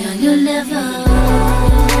nobody on your level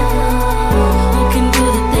who can do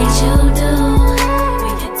the things you do.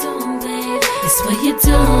 What you doing, babe? It's what you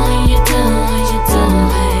do, you do, you do,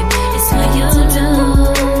 babe. It's what you do.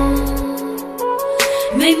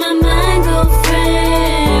 Make my mind go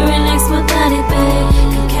free, relax my body, babe.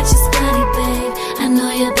 Come catch your body, babe. I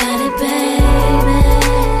know your body, baby.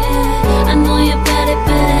 Yeah. I know your body,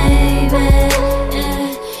 baby.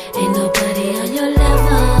 Yeah. Ain't nobody on your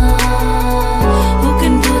level who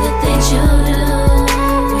can do the things you do.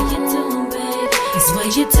 What you doing, babe? It's what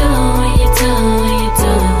you do, you do, you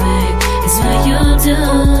do, babe. It's what you do.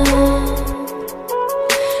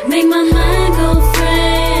 Make my mind go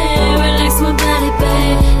free, relax my body,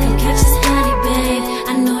 babe. Come catch this body, babe. I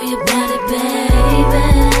know your body, baby.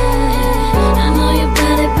 I know your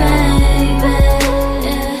body, baby.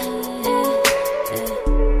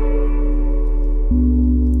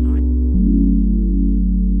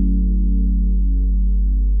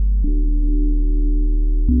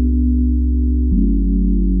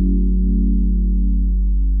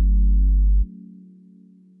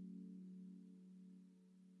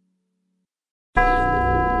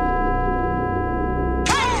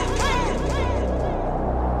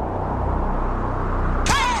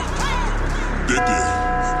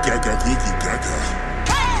 Gaga, cookie, gaga.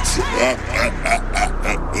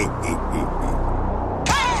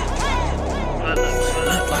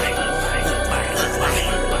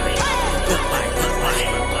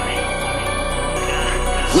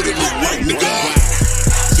 What it look like, nigga?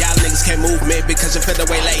 Y'all niggas can't move me because you fed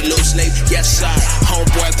away like loose sleep. Yes, sir.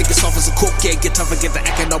 Homeboy, I think it's off as a cook. Get tough and get the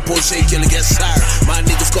acting no bullshit. Kill it, yes, sir. My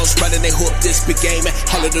niggas go spread and they hook this big game. And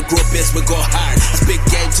all of the group is we go hard. That's big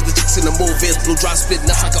game to the chicks in the movies. Blue drop spit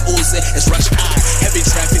nuts like a Uzi. It's rush high. Heavy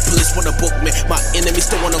traffic, police wanna book me. My enemies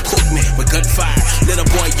still wanna cook me with gunfire. Little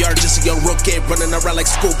boy, you're just a young rookie. Running around like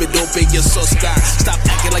Scooby-Doo, big, you're so sky. Stop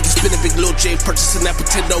acting like you spinning big Lil J. Purchasing that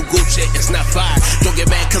pretend no Gucci. It's not fire. Don't get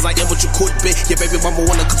mad cause I am what you could be. Your baby mama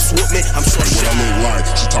wanna come swoop me. I'm so what I look like,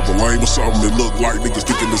 some type of lame or something. It look like niggas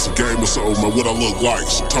thinking it's a game or something. Man, what I look like,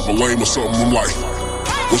 some type of lame or something. I'm like,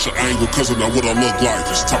 what's your angle, cousin? Now what I look like,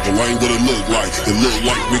 some type of lame. What it look like? It look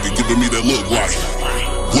like nigga giving me that look like.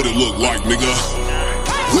 What it look like, nigga?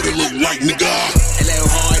 What it look like, nigga? A little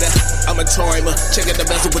harder. I'm a timer, checking the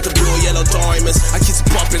bezel with the blue and yellow diamonds. I keep it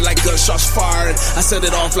bumping like gunshots firing. I set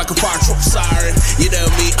it off like a fire truck siren. You know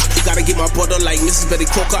me, gotta get my butter like Mrs. Betty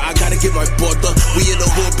Crocker. I gotta get my butter. We in the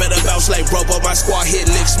hood, better bounce like rubber. My squad hit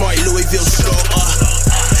licks, my Louisville store.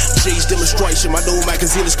 G's demonstration, my new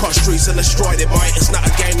magazine is called Streets Illustrated. Mine, it's not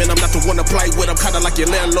a game and I'm not the one to play with. I'm kinda like your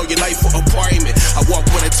landlord, your life for appointment. I walk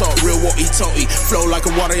when I talk, real walkie-talkie. Flow like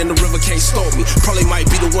a water in the river, can't stop me. Probably might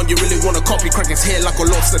be the one you really wanna copy. Crack his head like a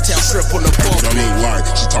lobster tail strip on the ball. What I look like,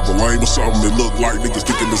 some type of lame or something. It look like niggas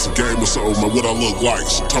thinking it's a game or something. Man, what I look like,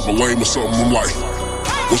 some type of lame or something. I'm like,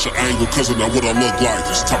 what's your angle, cousin? Now what I look like,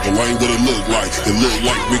 some type of lame. What it look like? It look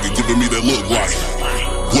like nigga giving me that look like.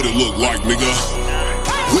 What it look like, nigga?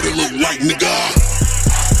 What it look like, nigga?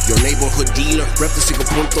 Your neighborhood dealer, rep the single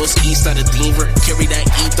puntos, east side of Denver. Carry that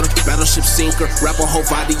ether, battleship sinker. Rap a whole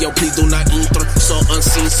video, please do not enter. So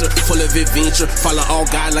uncensored, full of adventure. Follow all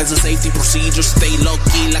guidelines and safety procedures. Stay low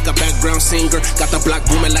key like a background singer. Got the block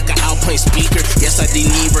booming like an Alpine speaker. Yes, I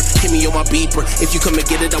deliver, hit me on my beeper. If you come and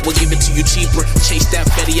get it, I will give it to you cheaper. Chase that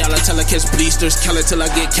fatty, I'll tell I catch blisters. Count it till I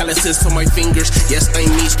get calluses on my fingers. Yes, I'm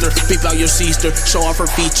Easter, peep out your sister. Show off her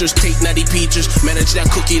features, take natty peaches. Manage that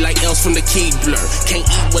cookie like Els from the Keebler. Can't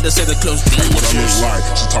eat what I said to close the what I look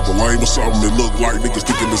like, some type of lame or something. It look like niggas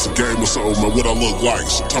thinking it's a game or something. Man, what I look like,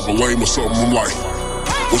 some type of lame or something. I'm like,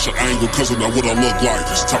 what's your angle, cousin? Now what I look like,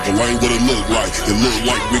 some type of lame. What it look like? It look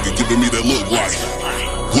like nigga giving me that look like.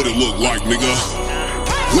 What it look like, nigga?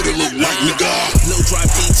 What it look like, nigga? Lil Drive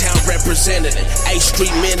D-Town representative. 8th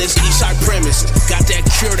Street Menace, Eastside premises. Got that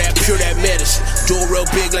pure that medicine. Do it real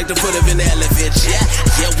big like the foot of an elephant, yeah.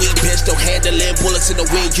 Yeah, we bitch, don't handle it. Bullets in the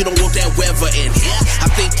wind, you don't want that weather in here. I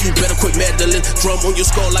think you better quit meddling. Drum on your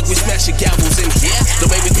skull like we smashing gavels in here. Don't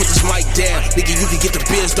make me put this mic down. Nigga, you can get the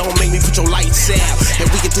biz, don't make me put your lights out. And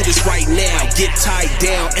we can do this right now. Get tied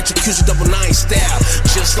down, execution 99 style.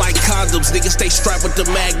 Just like condoms, niggas stay strapped with the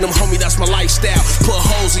Magnum. Homie, that's my lifestyle. Put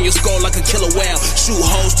holes in your skull like a killer whale. Shoot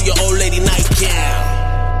holes to your old lady nightgown.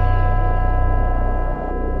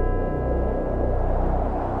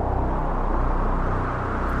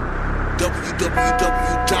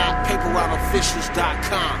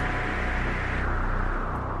 www.paperroundofficials.com.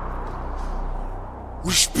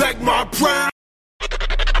 Respect my pride.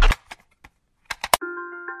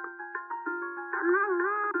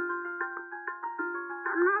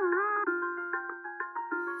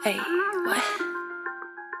 Hey, what?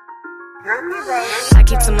 I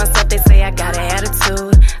keep to myself, they say I got an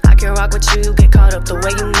attitude. I can rock with you, get caught up the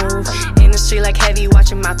way you move. In the street like heavy, watch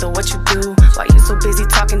your mouth or what you do. Why you so busy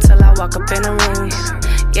talking till I walk up in the room?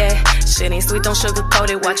 Yeah, shit ain't sweet, don't sugarcoat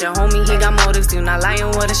it. Watch your homie, he got motives. You not lying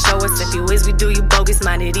with to show us. If you is, we do you bogus.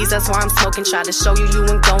 Minded ease, that's why I'm smoking. Try to show you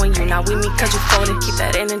ain't going. You not with me cause you folded. Keep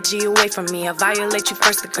that energy away from me, I violate you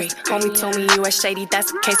first degree. Homie told me you are shady,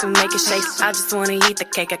 that's the case, we make it shake. I just wanna eat the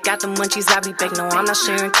cake, I got the munchies, I be baked. No, I'm not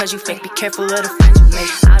sharing cause you fake, be careful of the friends you make.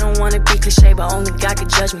 I don't wanna be cliche, but only God could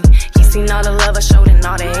judge me. He seen all the love I showed and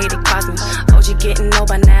all the hate it caused me. OG getting old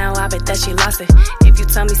by now, I bet that she lost it. If you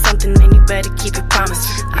tell me something, then you better keep it promised.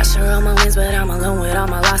 I share all my wins, but I'm alone with all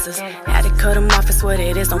my losses. Had to cut him off, it's what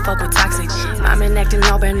it is, don't fuck with toxic. My man acting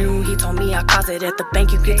all brand new, he told me I caused it. At the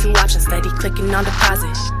bank, you get 2 options, steady clicking on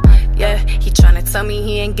deposit. Yeah, he tryna tell me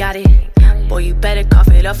he ain't got it. Boy, you better cough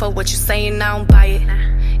it up for what you saying, I don't buy it.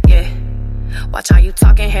 Yeah. Watch how you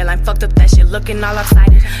talking, hairline fucked up, that shit looking all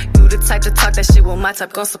lopsided. You the type to talk that shit, well my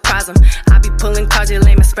type gon' surprise him. I be pulling cards, you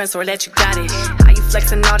lame expense, or that you got it. How you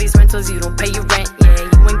flexing all these rentals, you don't pay your rent. Yeah,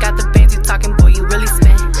 you ain't got the bands, you talking, boy, you really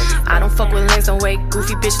spend. I don't fuck with lanes, don't wait,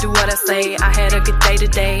 goofy bitch, do what I say. I had a good day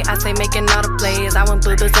today, I say making all the plays. I want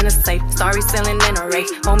builders in a safe, sorry selling in a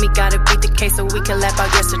race. Homie gotta beat the case so we can laugh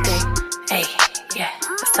out yesterday. Hey, yeah,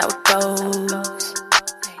 that's how it goes.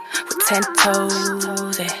 With 10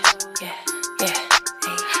 toes, yeah.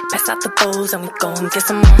 Pass out the bowls and we go and get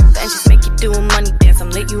some more. Then just make you do a money dance. I'm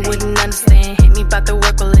late, you wouldn't understand. Hit me about the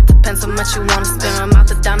work, well it depends how much you wanna spend. I'm out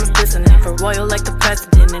the diamonds glistening, for royal like the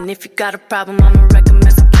president. And if you got a problem, I'ma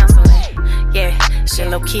recommend some counseling. Yeah, shit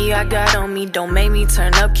low key I got on me. Don't make me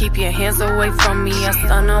turn up, keep your hands away from me. I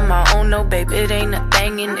stun on my own, no babe, it ain't a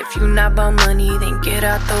thing. And if you not about money, then get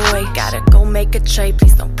out the way. Gotta go make a trade,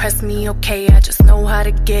 please don't press me, okay? I just know how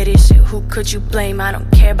to get it, shit, who could you blame? I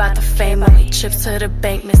don't care about the fame, only trips to the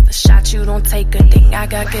bank. Miss the shot, you don't take a thing, I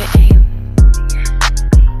got good aim.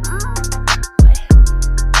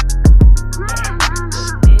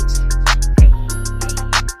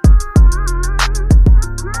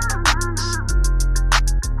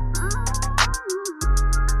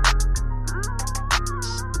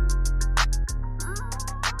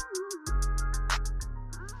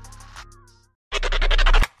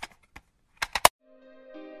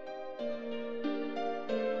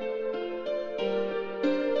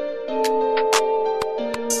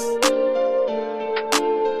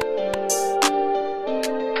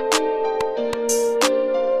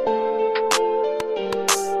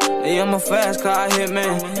 I'm a fast car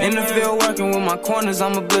hitman. In the field working with my corners,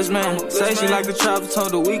 I'm a blitz man. Say she like the travel,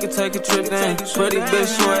 told her we could take a trip then. Pretty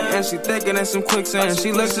bitch short and she thicker than some quicksand.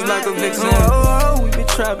 She looks just like a vixen. Oh, we be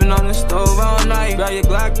trapping on the stove all night. Grab your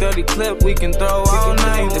Glock 30 clip, we can throw all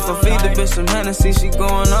night. If I feed the bitch some Hennessy, she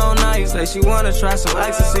going all night. Say she wanna try some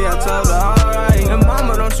ecstasy, I told her alright. And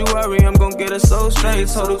mama, don't you worry, I'm gon' get her so straight.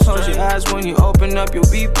 Told her close your eyes when you open up, you'll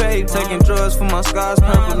be paid. Taking drugs for my scars,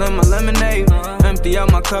 purple in my lemonade. Empty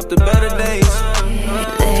out my cup, the better days.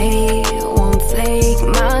 They won't take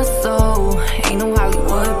my soul. Ain't no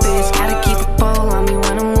Hollywood bitch, gotta keep a pole on me.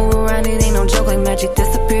 When I move around, it ain't no joke, like magic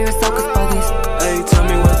disappear, it's hocus pocus. Hey, tell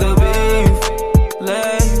me what's the beef.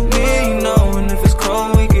 Let me know, and if it's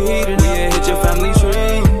cold, we can heat it. We ain't hit your family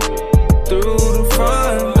tree through the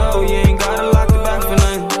front door. You ain't gotta lock the back for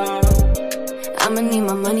nothing. I'ma need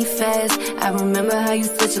my money fast. I remember how you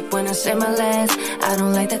switch up when I share my last. I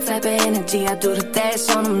don't like that type of energy. I do the dash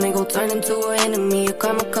on them, they gon' turn into an enemy. Your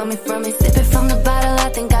karma coming from me, sipping from the bottle. I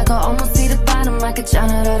think I can almost see the bottom. I could drown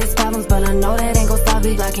out all these problems, but I know that ain't gon' stop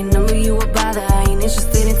it. Blocking number, you a bother. I ain't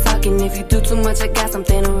interested in talking. If you do too much, I got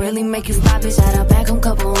something to really make you stop it. Shout out back on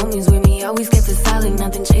couple homies with me, always kept it solid.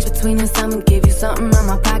 Nothing changed between us, I'ma give you something out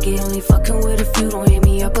my pocket. Only fucking with a few, don't hit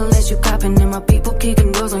me up unless you copping. And my people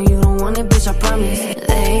kicking doors on you, don't want it, bitch, I promise.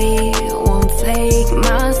 They won't take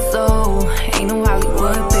my soul. Ain't no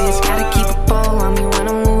Hollywood bitch, gotta keep a pole on me. When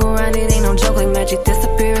I move around, it ain't no joke, like magic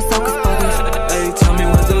disappear, it's hocus pocus. Hey, tell me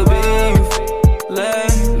what's the beef.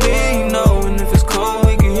 Let me know, and if it's cold,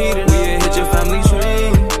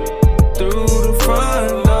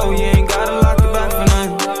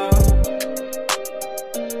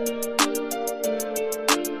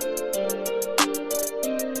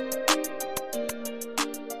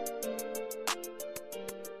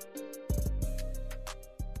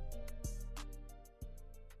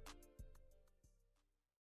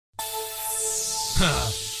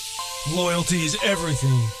 Loyalty is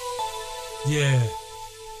everything. Yeah,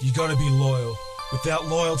 you gotta be loyal. Without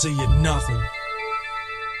loyalty, you're nothing.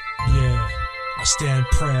 Yeah, I stand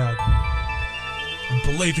proud and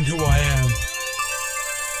believe in who I am.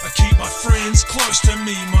 I keep my friends close to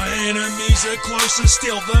me, my enemies are closer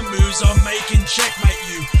still. The moves I'm making checkmate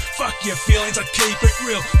you. Fuck your feelings, I keep it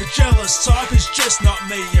real. The jealous type is just not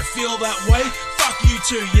me. You feel that way? Fuck you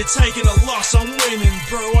too, you're taking a loss, I'm winning,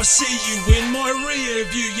 bro. I see you in my rear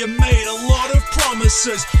view. You made a lot of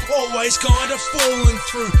promises, always kinda falling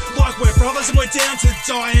through. Like we're brothers and we're down to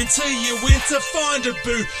die until you went to find a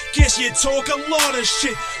boo. Guess you talk a lot of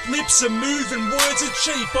shit, lips are moving, words are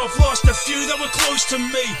cheap. I've lost a few that were close to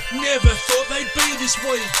me, never thought they'd be this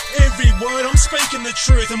weak. Every word I'm speaking the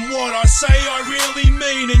truth, and what I say I really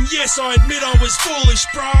mean. And yes, I admit I was foolish,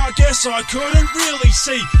 bruh. I guess I couldn't really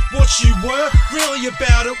see what you were really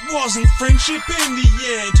about. It wasn't friendship in the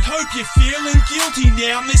end. Hope you're feeling guilty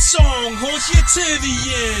now, and this song haunts you to the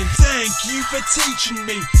end. Thank you for teaching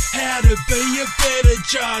me how to be a better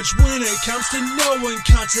judge when it comes to knowing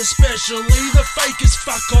cunts, especially the fake as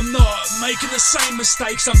fuck. I'm not making the same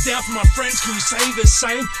mistakes. I'm down for my friends, can you say the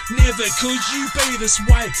same? Never could you be this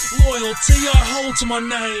way. Loyalty I hold to my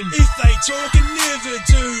name. If they talk and never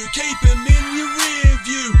do, keep them in your rear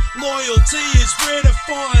view. Loyalty is rare to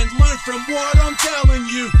find, learn from what I'm telling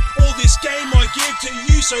you. All this game I give to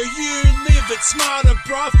you so you live it smarter,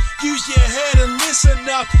 bruv. Use your head and listen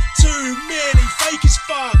up. Too many fake as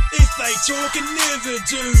fuck. If they talk and never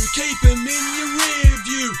do, keep them in your rear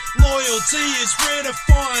view. Loyalty is rare to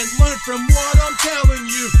find, learn from what I'm telling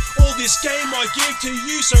you. All this game I give to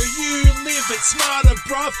you so you live it smarter,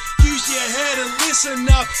 bruv. Use your head and listen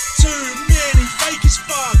up. Too many fake as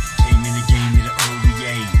fuck. Came in the game at an early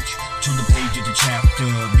age, turn the page of the chapter.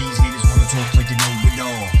 These haters wanna talk like they know it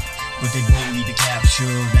all, but they won't need to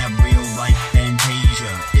capture that real life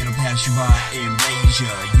fantasia. It'll pass you by and raise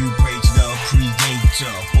ya. You pray to the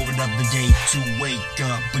creator for another day to wake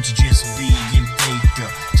up, but you're just being faker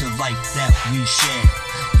to life that we share.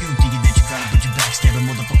 You thinking that you got it, but you backstabbing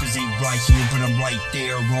motherfuckers ain't right here, but I'm right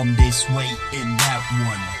there on this way in that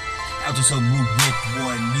one. Out to some root with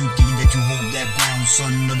one. You thinking that you hold that ground, son?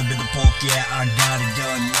 Another bit of pork, yeah, I got it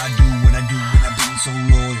done. I do what I do when I've been so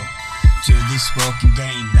loyal to this fucking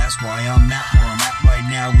game. That's why I'm at where I'm at right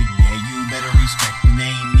now. And yeah, you better respect the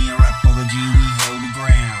name. Me and Rapology, we held the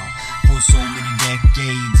ground for so many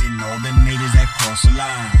decades, and all them haters that cross the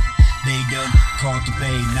line, they done caught the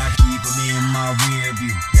fade, and I keep them in my rear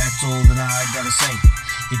view. That's all that I gotta say.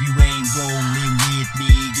 If you ain't rolling with me,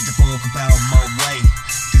 get the fuck up out my way,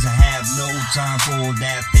 cause I have no time for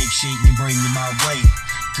that fake shit you bring in my way.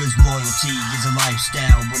 Cause loyalty is a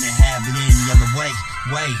lifestyle, wouldn't have it any other way.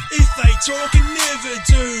 If they talk and never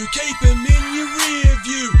do, keep them in your rear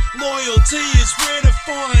view. Loyalty is rare to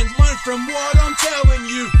find, learn from what I'm telling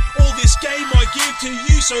you. All this game I give to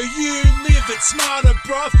you so you live it smarter,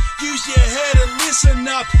 bruv. Use your head and listen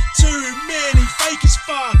up. Too many fake as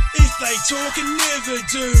fuck. If they talk and never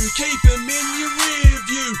do, keep them in your rear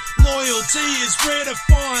view. Loyalty is rare to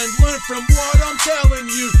find, learn from what I'm telling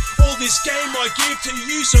you. All this game I give to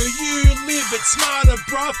you so you live it smarter,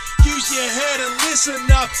 bruv. Use your head and listen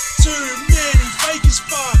up. Too many fake as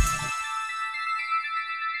fuck.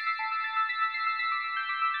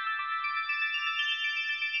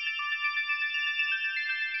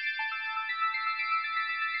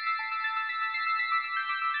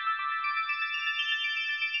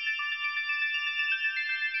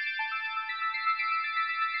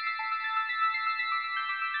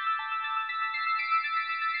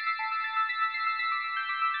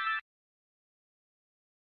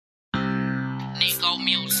 DENCO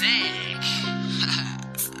music.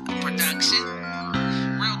 Production.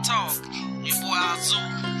 Real talk. Your boy Azul.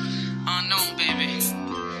 Unknown, baby.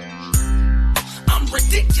 I'm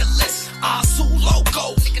ridiculous.